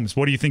 Mahomes,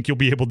 what do you think you'll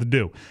be able to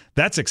do?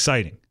 That's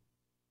exciting.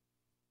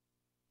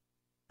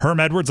 Herm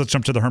Edwards, let's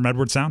jump to the Herm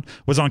Edwards sound,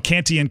 was on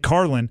Canty and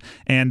Carlin,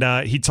 and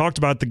he talked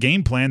about the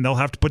game plan they'll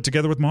have to put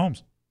together with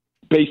Mahomes.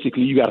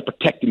 Basically, you got to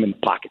protect him in the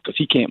pocket because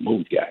he can't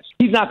move, guys.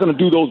 He's not going to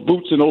do those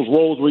boots and those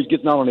rolls where he's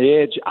getting out on the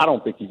edge. I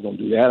don't think he's going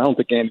to do that. I don't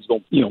think Andy's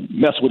going to,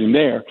 mess with him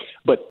there.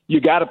 But you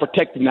got to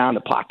protect him now in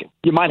the pocket.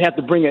 You might have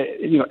to bring add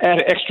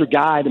an extra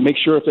guy to make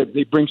sure if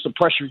they bring some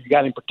pressure, you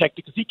got him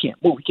protected because he can't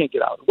move. He can't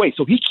get out of the way.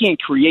 So he can't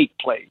create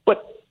play.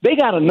 But they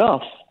got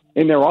enough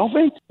in their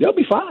offense. They'll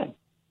be fine.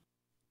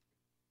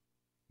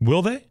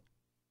 Will they?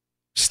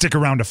 Stick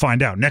around to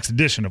find out. Next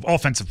edition of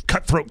Offensive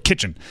Cutthroat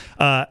Kitchen.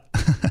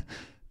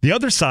 The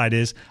other side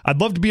is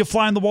I'd love to be a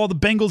fly on the wall of the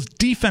Bengals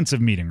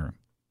defensive meeting room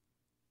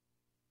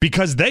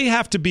because they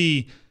have to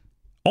be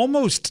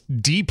almost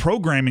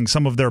deprogramming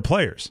some of their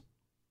players,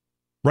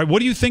 right? What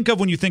do you think of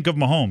when you think of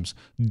Mahomes?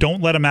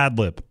 Don't let him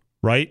ad-lib,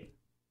 right?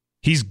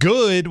 He's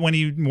good when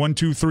he 1,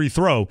 2, 3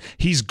 throw.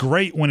 He's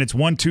great when it's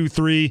 1, 2,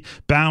 3,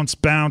 bounce,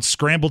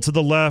 scramble to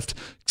the left,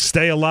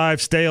 stay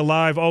alive.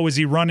 Oh, is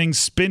he running?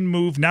 Spin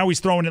move. Now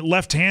he's throwing it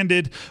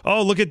left-handed.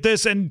 Oh, look at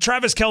this. And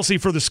Travis Kelce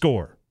for the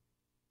score.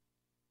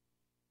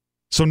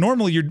 So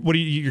normally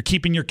you're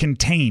keeping your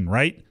contain,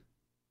 right?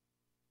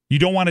 You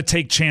don't want to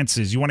take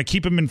chances. You want to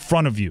keep him in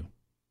front of you.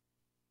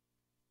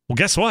 Well,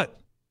 guess what?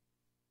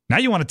 Now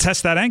you want to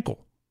test that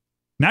ankle.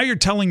 Now you're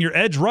telling your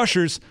edge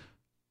rushers,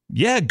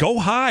 yeah, go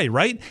high,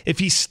 right? If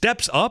he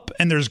steps up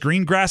and there's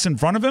green grass in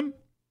front of him,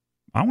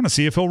 I want to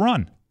see if he'll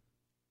run.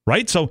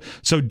 Right? So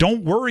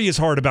don't worry as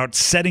hard about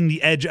setting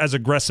the edge as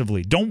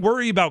aggressively. Don't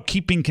worry about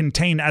keeping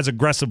contain as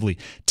aggressively.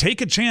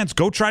 Take a chance.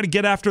 Go try to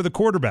get after the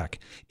quarterback.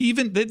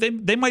 Even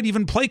they might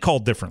even play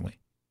called differently.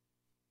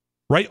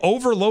 Right?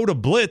 Overload a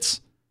blitz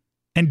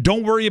and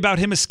don't worry about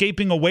him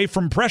escaping away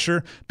from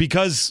pressure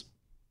because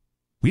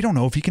we don't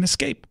know if he can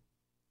escape.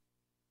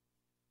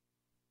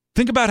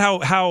 Think about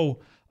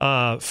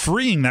how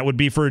freeing that would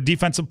be for a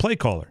defensive play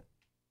caller.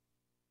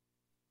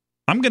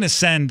 I'm going to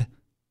send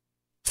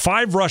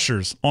 5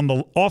 rushers on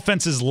the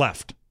offense's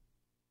left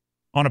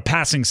on a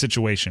passing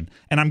situation,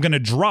 and I'm going to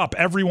drop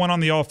everyone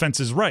on the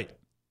offense's right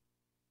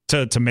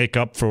to make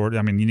up for,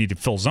 you need to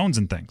fill zones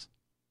and things.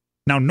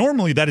 Now,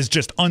 normally that is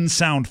just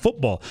unsound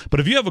football. But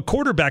if you have a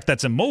quarterback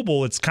that's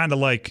immobile, it's kind of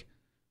like,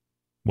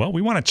 well,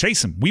 we want to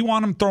chase him. We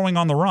want him throwing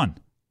on the run.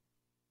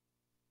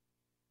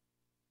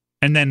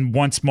 And then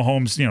once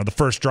Mahomes, the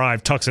first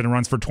drive, tucks it and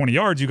runs for 20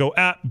 yards, you go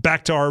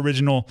back to our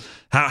original,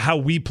 how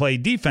we play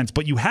defense.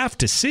 But you have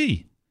to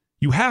see.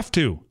 You have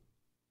to.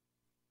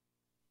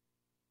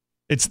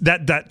 It's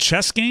that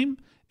chess game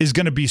is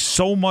going to be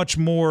so much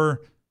more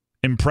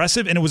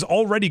impressive, and it was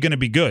already going to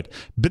be good.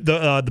 But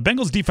the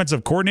Bengals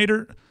defensive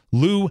coordinator,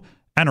 Lou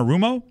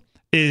Anarumo,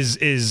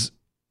 is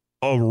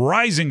a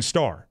rising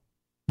star,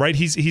 right?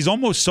 He's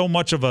almost so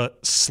much of a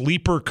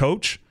sleeper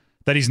coach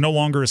that he's no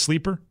longer a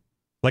sleeper.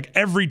 Like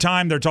every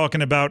time they're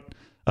talking about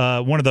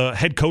one of the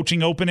head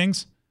coaching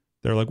openings,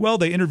 they're like, well,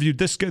 they interviewed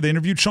this guy. They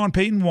interviewed Sean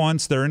Payton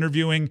once. They're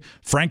interviewing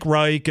Frank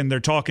Reich, and they're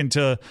talking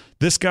to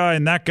this guy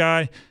and that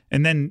guy.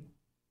 And then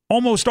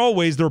almost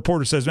always the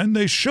reporter says, and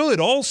they should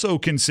also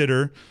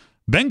consider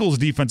Bengals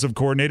defensive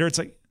coordinator. It's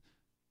like,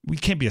 we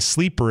can't be a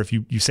sleeper if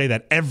you say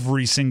that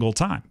every single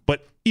time.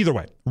 But either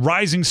way,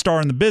 rising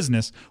star in the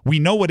business. We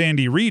know what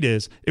Andy Reid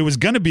is. It was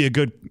going to be a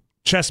good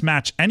chess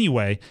match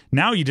anyway.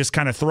 Now you just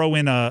kind of throw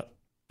in a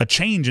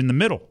change in the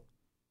middle.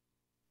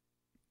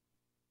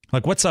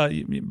 Like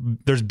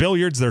there's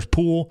billiards, there's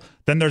pool,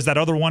 then there's that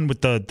other one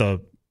with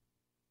the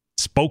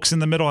spokes in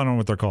the middle. I don't know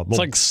what they're called. It's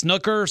like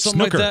snooker or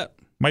something like that.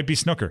 Might be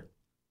snooker.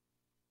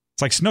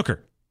 It's like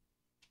snooker.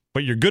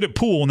 But you're good at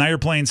pool, now you're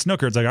playing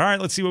snooker. It's like, all right,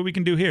 let's see what we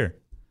can do here.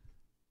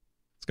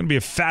 It's going to be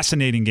a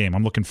fascinating game.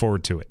 I'm looking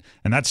forward to it.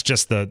 And that's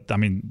just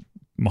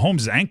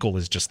Mahomes' ankle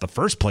is just the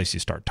first place you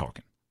start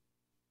talking.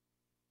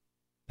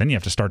 Then you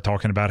have to start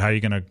talking about how you're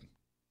going to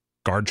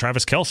guard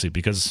Travis Kelce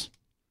because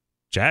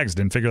Jags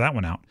didn't figure that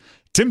one out.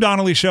 Tim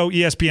Donnelly Show,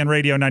 ESPN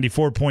Radio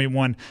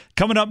 94.1.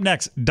 Coming up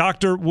next,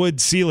 Dr.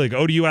 Wood Selig,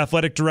 ODU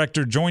Athletic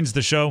Director, joins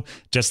the show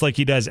just like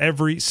he does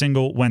every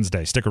single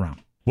Wednesday. Stick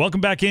around.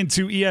 Welcome back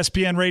into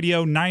ESPN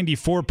Radio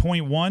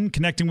 94.1.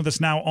 Connecting with us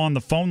now on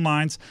the phone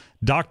lines,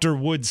 Dr.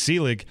 Wood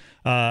Selig.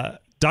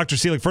 Dr.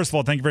 Selig, first of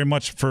all, thank you very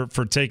much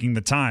for taking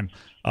the time.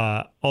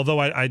 Although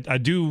I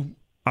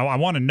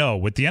want to know,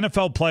 with the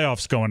NFL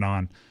playoffs going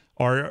on,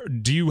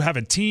 do you have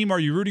a team? Are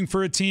you rooting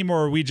for a team,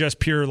 or are we just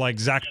pure like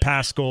Zach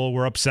Pascal?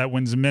 We're upset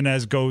when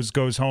Jimenez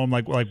goes home.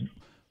 Like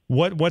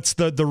what's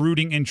the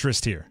rooting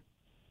interest here?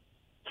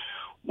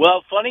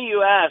 Well, funny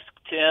you ask,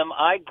 Tim.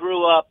 I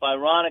grew up,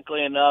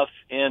 ironically enough,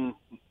 in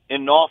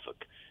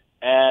Norfolk,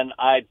 and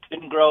I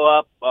didn't grow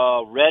up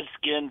a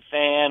Redskin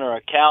fan or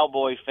a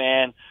Cowboy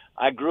fan.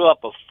 I grew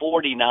up a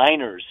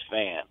 49ers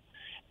fan,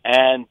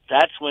 and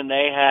that's when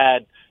they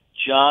had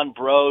John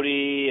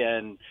Brody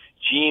and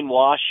Gene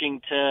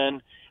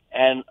Washington.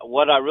 And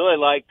what I really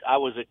liked, I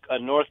was a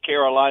North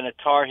Carolina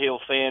Tar Heel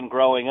fan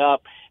growing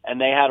up,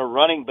 and they had a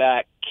running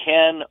back,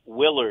 Ken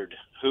Willard,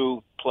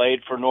 who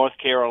played for North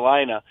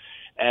Carolina.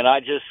 And I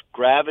just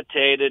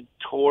gravitated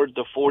toward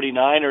the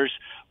 49ers,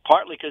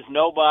 partly because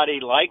nobody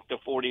liked the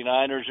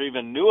 49ers or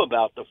even knew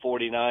about the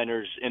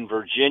 49ers in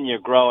Virginia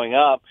growing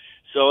up,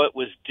 so it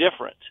was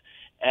different.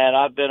 And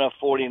I've been a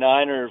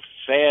 49er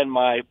fan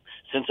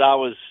since I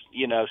was,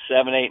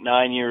 7, 8,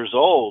 9 years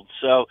old.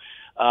 So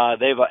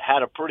they've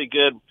had a pretty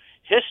good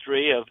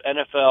history of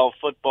NFL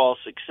football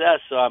success.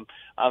 So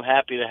I'm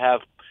happy to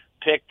have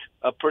picked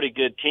a pretty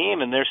good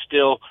team, and they're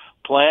still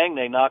playing.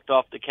 They knocked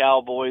off the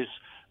Cowboys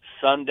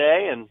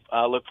Sunday, and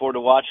I look forward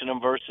to watching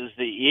them versus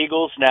the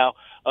Eagles. Now,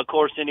 of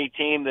course, any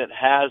team that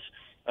has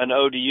an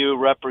ODU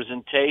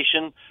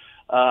representation,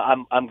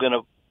 I'm going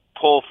to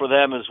pull for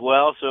them as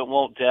well, so it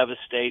won't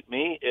devastate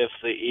me if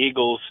the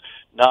Eagles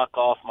knock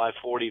off my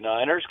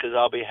 49ers, because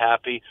I'll be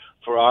happy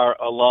for our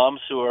alums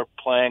who are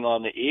playing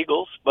on the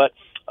Eagles. But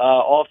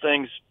all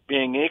things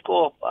being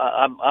equal,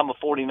 I'm a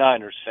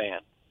 49ers fan.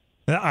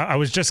 I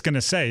was just going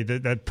to say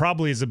that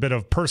probably is a bit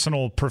of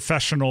personal,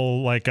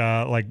 professional, like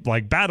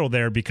battle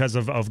there because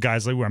of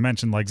guys like who I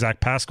mentioned, like Zach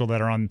Pascal,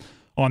 that are on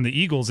the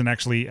Eagles and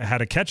actually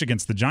had a catch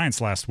against the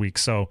Giants last week.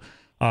 So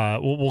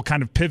we'll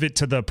kind of pivot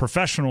to the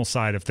professional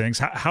side of things.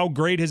 How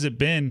great has it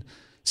been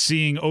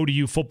seeing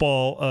ODU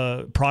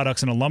football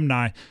products and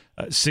alumni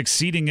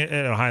succeeding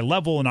at a high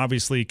level and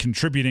obviously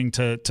contributing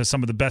to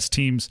some of the best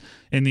teams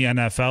in the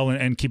NFL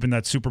and keeping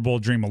that Super Bowl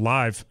dream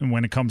alive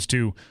when it comes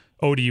to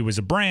ODU as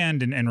a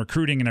brand and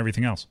recruiting and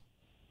everything else?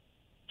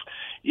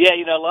 Yeah,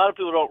 a lot of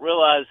people don't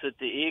realize that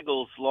the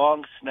Eagles'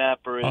 long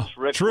snapper is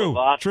Rick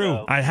Lovato.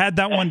 True. I had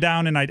that one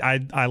down, and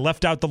I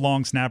left out the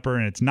long snapper,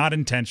 and it's not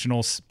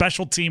intentional.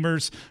 Special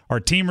teamers are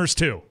teamers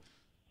too.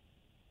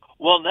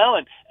 Well, no,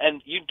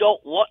 and you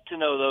don't want to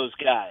know those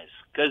guys,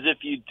 because if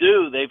you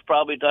do, they've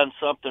probably done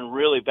something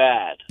really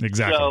bad.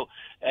 Exactly. So,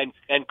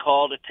 and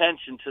called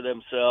attention to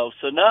themselves.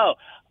 So, no,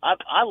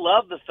 I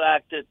love the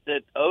fact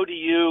that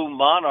ODU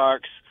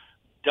Monarchs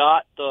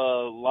dot the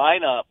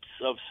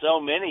lineups of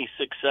so many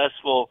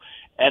successful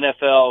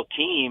NFL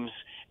teams,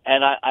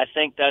 and I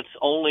think that's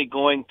only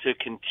going to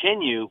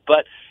continue.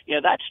 But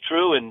that's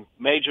true in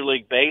Major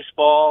League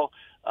Baseball.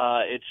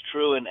 It's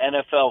true in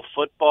NFL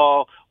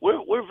football.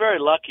 We're very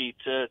lucky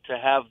to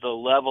have the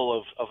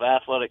level of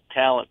athletic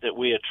talent that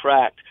we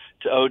attract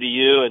to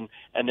ODU,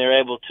 and they're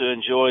able to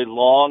enjoy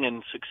long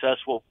and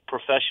successful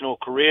professional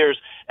careers,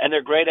 and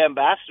they're great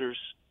ambassadors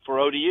for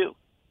ODU.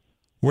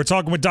 We're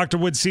talking with Dr.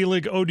 Wood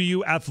Selig,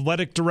 ODU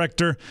Athletic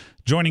Director,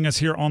 joining us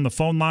here on the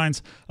phone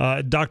lines.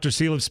 Dr.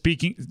 Selig,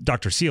 speaking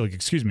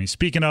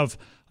of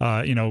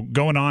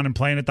going on and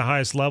playing at the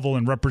highest level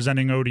and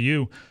representing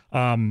ODU,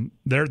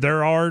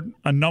 there are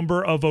a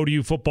number of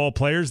ODU football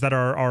players that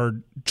are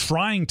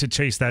trying to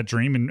chase that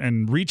dream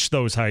and reach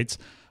those heights,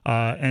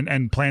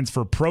 and plans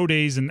for pro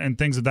days and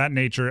things of that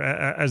nature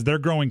as they're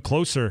growing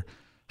closer.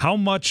 How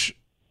much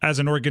as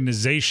an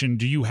organization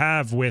do you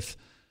have with,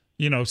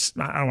 I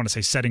don't want to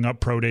say setting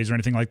up pro days or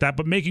anything like that,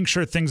 but making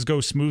sure things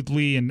go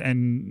smoothly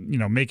and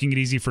making it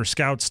easy for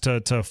scouts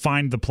to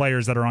find the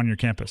players that are on your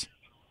campus?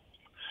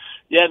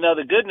 Yeah, no,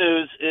 the good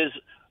news is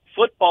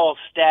football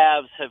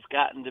staffs have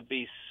gotten to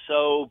be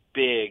so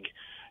big.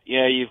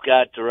 You've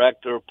got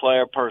director of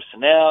player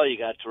personnel, you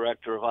got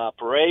director of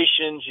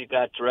operations, you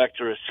got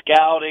director of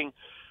scouting.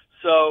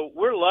 So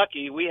we're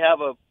lucky. We have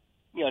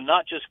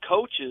not just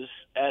coaches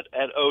at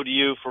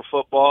ODU for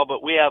football,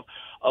 but we have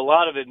a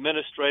lot of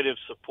administrative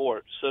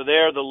support. So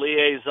they're the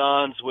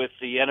liaisons with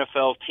the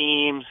NFL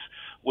teams,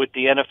 with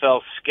the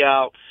NFL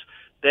scouts.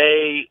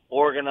 They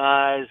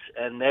organize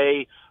and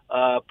they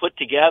put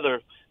together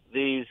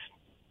these,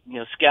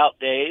 scout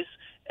days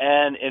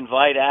and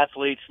invite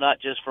athletes not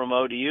just from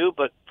ODU,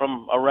 but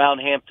from around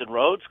Hampton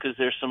Roads, because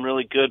there's some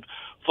really good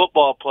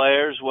football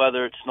players,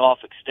 whether it's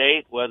Norfolk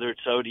State, whether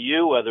it's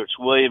ODU, whether it's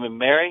William and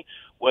Mary,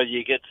 whether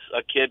you get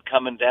a kid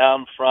coming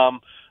down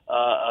from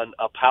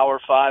a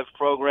Power 5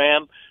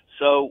 program.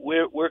 So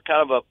we're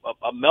kind of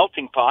a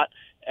melting pot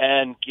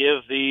and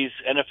give these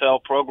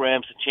NFL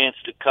programs a chance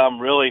to come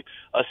really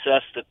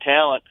assess the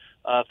talent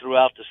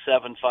throughout the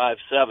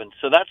 757.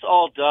 So that's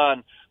all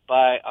done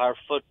by our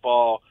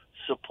football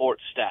support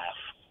staff.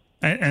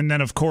 And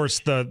then, of course,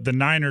 the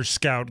Niners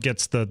scout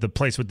gets the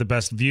place with the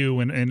best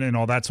view and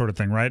all that sort of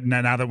thing, right?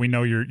 Now that we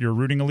know your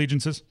rooting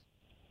allegiances?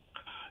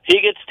 He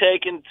gets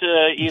taken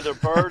to either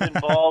Bird and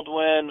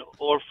Baldwin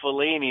or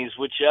Fellini's,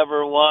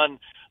 whichever one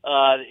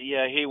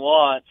he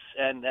wants,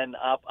 and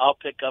I'll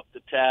pick up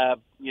the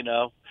tab,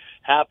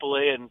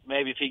 happily, and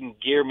maybe if he can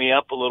gear me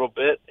up a little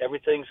bit,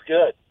 everything's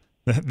good.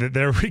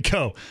 There we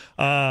go.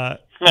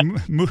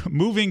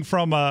 Moving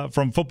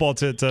from football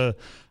to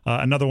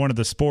another one of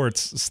the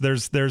sports,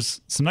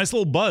 there's some nice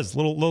little buzz,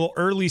 little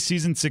early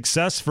season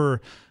success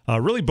for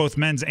really both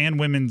men's and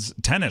women's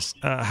tennis.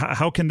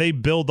 How can they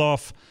build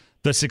off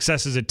the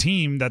success as a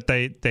team that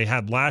they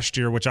had last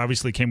year, which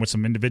obviously came with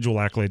some individual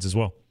accolades as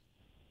well?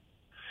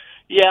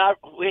 Yeah,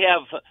 we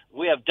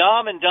have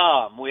Dom and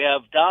Dom. We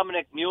have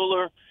Dominic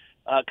Mueller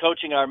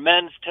coaching our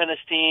men's tennis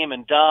team,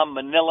 and Dom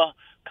Manila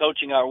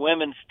coaching our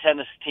women's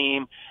tennis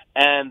team,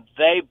 and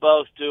they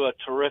both do a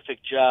terrific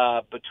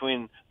job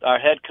between our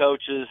head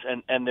coaches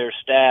and their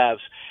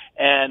staffs.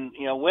 And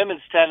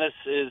women's tennis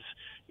is,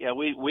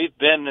 we've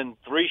been in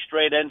 3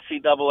 straight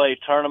NCAA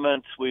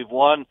tournaments. We've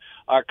won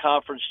our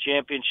conference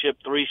championship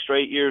 3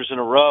 straight years in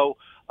a row.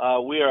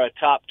 We are a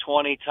top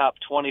 20, top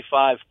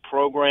 25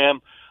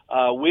 program.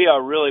 We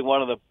are really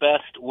one of the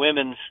best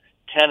women's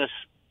tennis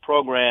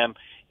program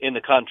in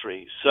the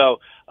country. So,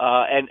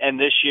 and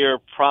this year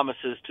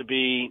promises to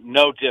be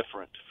no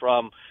different.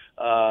 From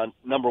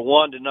number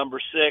 1 to number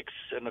 6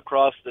 and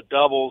across the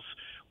doubles,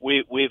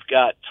 we've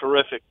got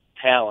terrific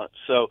talent.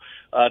 So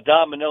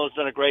Dom Manila's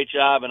done a great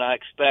job, and I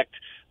expect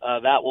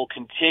that will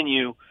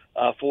continue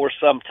for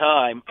some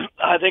time.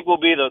 I think we'll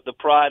be the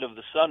pride of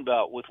the Sun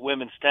Belt with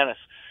women's tennis.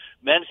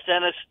 Men's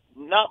tennis,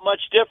 not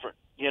much different.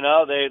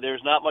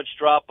 There's not much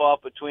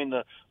drop-off between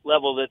the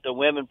level that the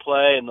women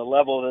play and the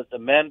level that the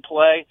men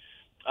play.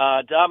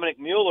 Dominic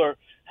Mueller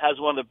has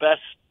one of the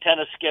best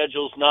tennis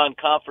schedules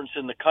non-conference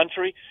in the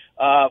country.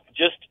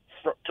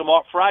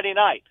 Tomorrow, Friday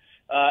night,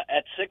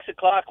 at 6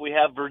 o'clock, we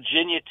have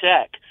Virginia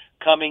Tech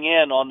coming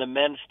in on the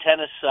men's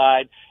tennis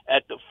side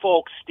at the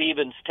Folk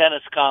Stevens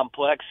Tennis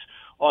Complex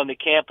on the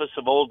campus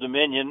of Old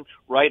Dominion,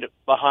 right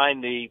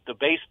behind the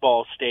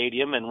baseball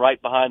stadium and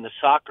right behind the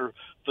soccer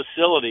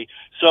facility.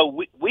 So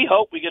we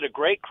hope we get a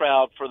great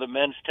crowd for the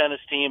men's tennis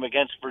team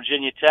against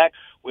Virginia Tech.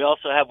 We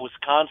also have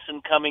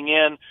Wisconsin coming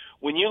in.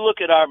 When you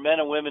look at our men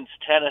and women's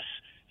tennis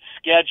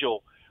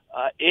schedule,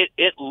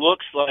 it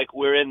looks like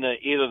we're in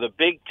either the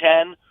Big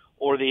Ten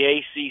or the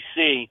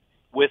ACC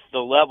with the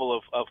level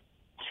of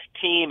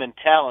team and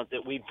talent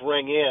that we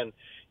bring in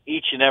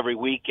each and every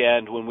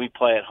weekend when we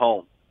play at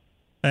home.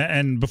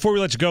 And before we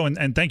let you go,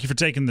 and thank you for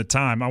taking the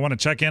time, I want to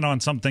check in on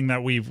something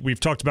that we've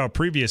talked about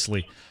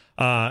previously.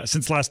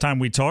 Since last time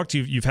we talked,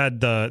 you've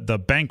had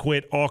the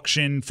banquet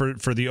auction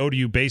for the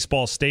ODU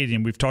baseball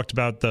stadium. We've talked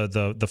about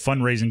the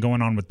fundraising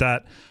going on with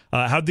that.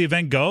 How'd the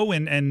event go,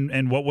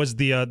 and what was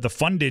the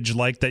fundage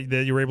like that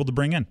you were able to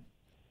bring in?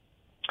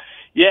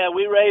 Yeah,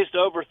 we raised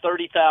over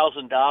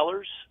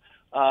 $30,000.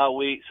 So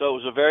it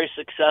was a very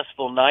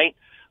successful night.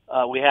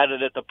 We had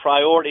it at the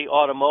Priority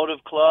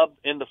Automotive Club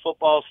in the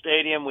football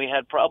stadium. We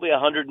had probably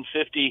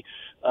 150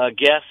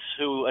 guests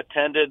who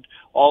attended.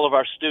 All of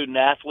our student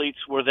athletes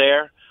were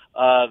there.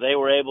 they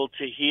were able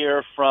to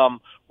hear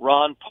from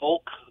Ron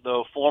Polk,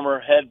 the former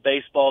head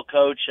baseball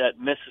coach at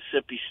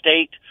Mississippi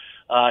State.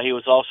 He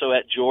was also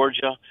at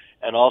Georgia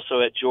and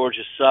also at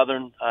Georgia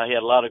Southern. He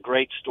had a lot of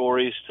great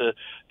stories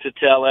to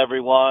tell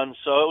everyone.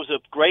 So it was a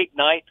great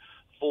night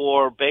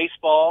for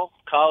baseball,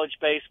 college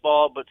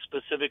baseball, but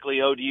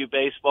specifically ODU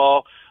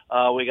baseball.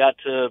 We got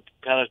to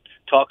kind of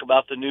talk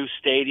about the new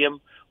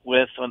stadium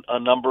with a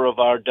number of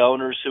our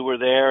donors who were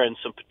there and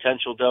some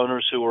potential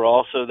donors who were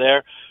also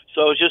there.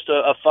 So it was just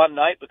a fun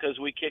night because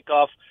we kick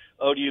off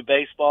ODU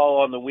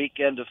baseball on the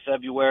weekend of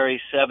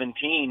February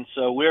 17.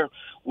 So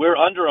we're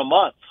under a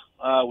month.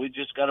 We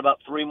just got about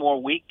 3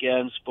 more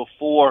weekends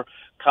before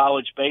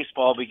college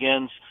baseball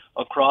begins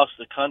across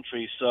the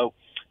country. So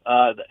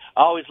I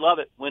always love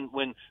it when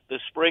the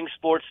spring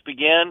sports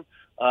begin.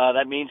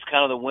 That means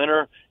kind of the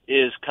winter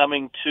is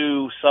coming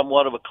to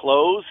somewhat of a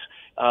close.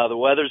 The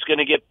weather's going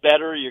to get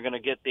better. You're going to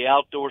get the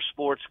outdoor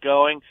sports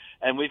going.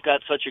 And we've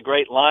got such a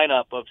great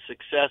lineup of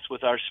success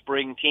with our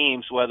spring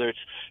teams, whether it's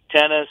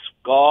tennis,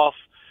 golf,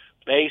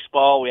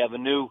 baseball. We have a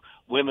new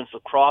women's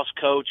lacrosse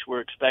coach.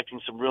 We're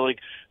expecting some really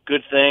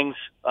good things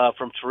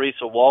from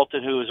Teresa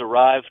Walton, who has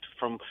arrived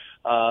from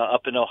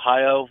up in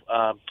Ohio.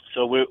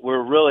 So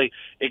we're really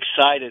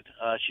excited.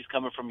 She's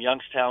coming from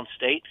Youngstown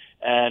State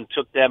and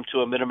took them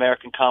to a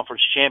Mid-American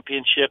Conference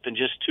championship in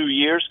just 2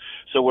 years.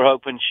 So we're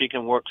hoping she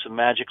can work some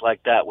magic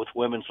like that with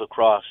women's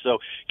lacrosse. So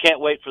can't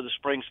wait for the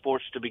spring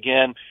sports to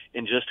begin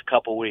in just a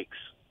couple weeks.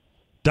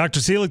 Dr.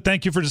 Seelig,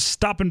 thank you for just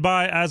stopping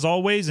by as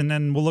always, and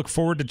then we'll look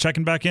forward to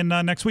checking back in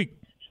next week.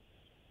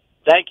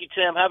 Thank you,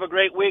 Tim. Have a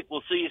great week.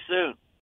 We'll see you soon.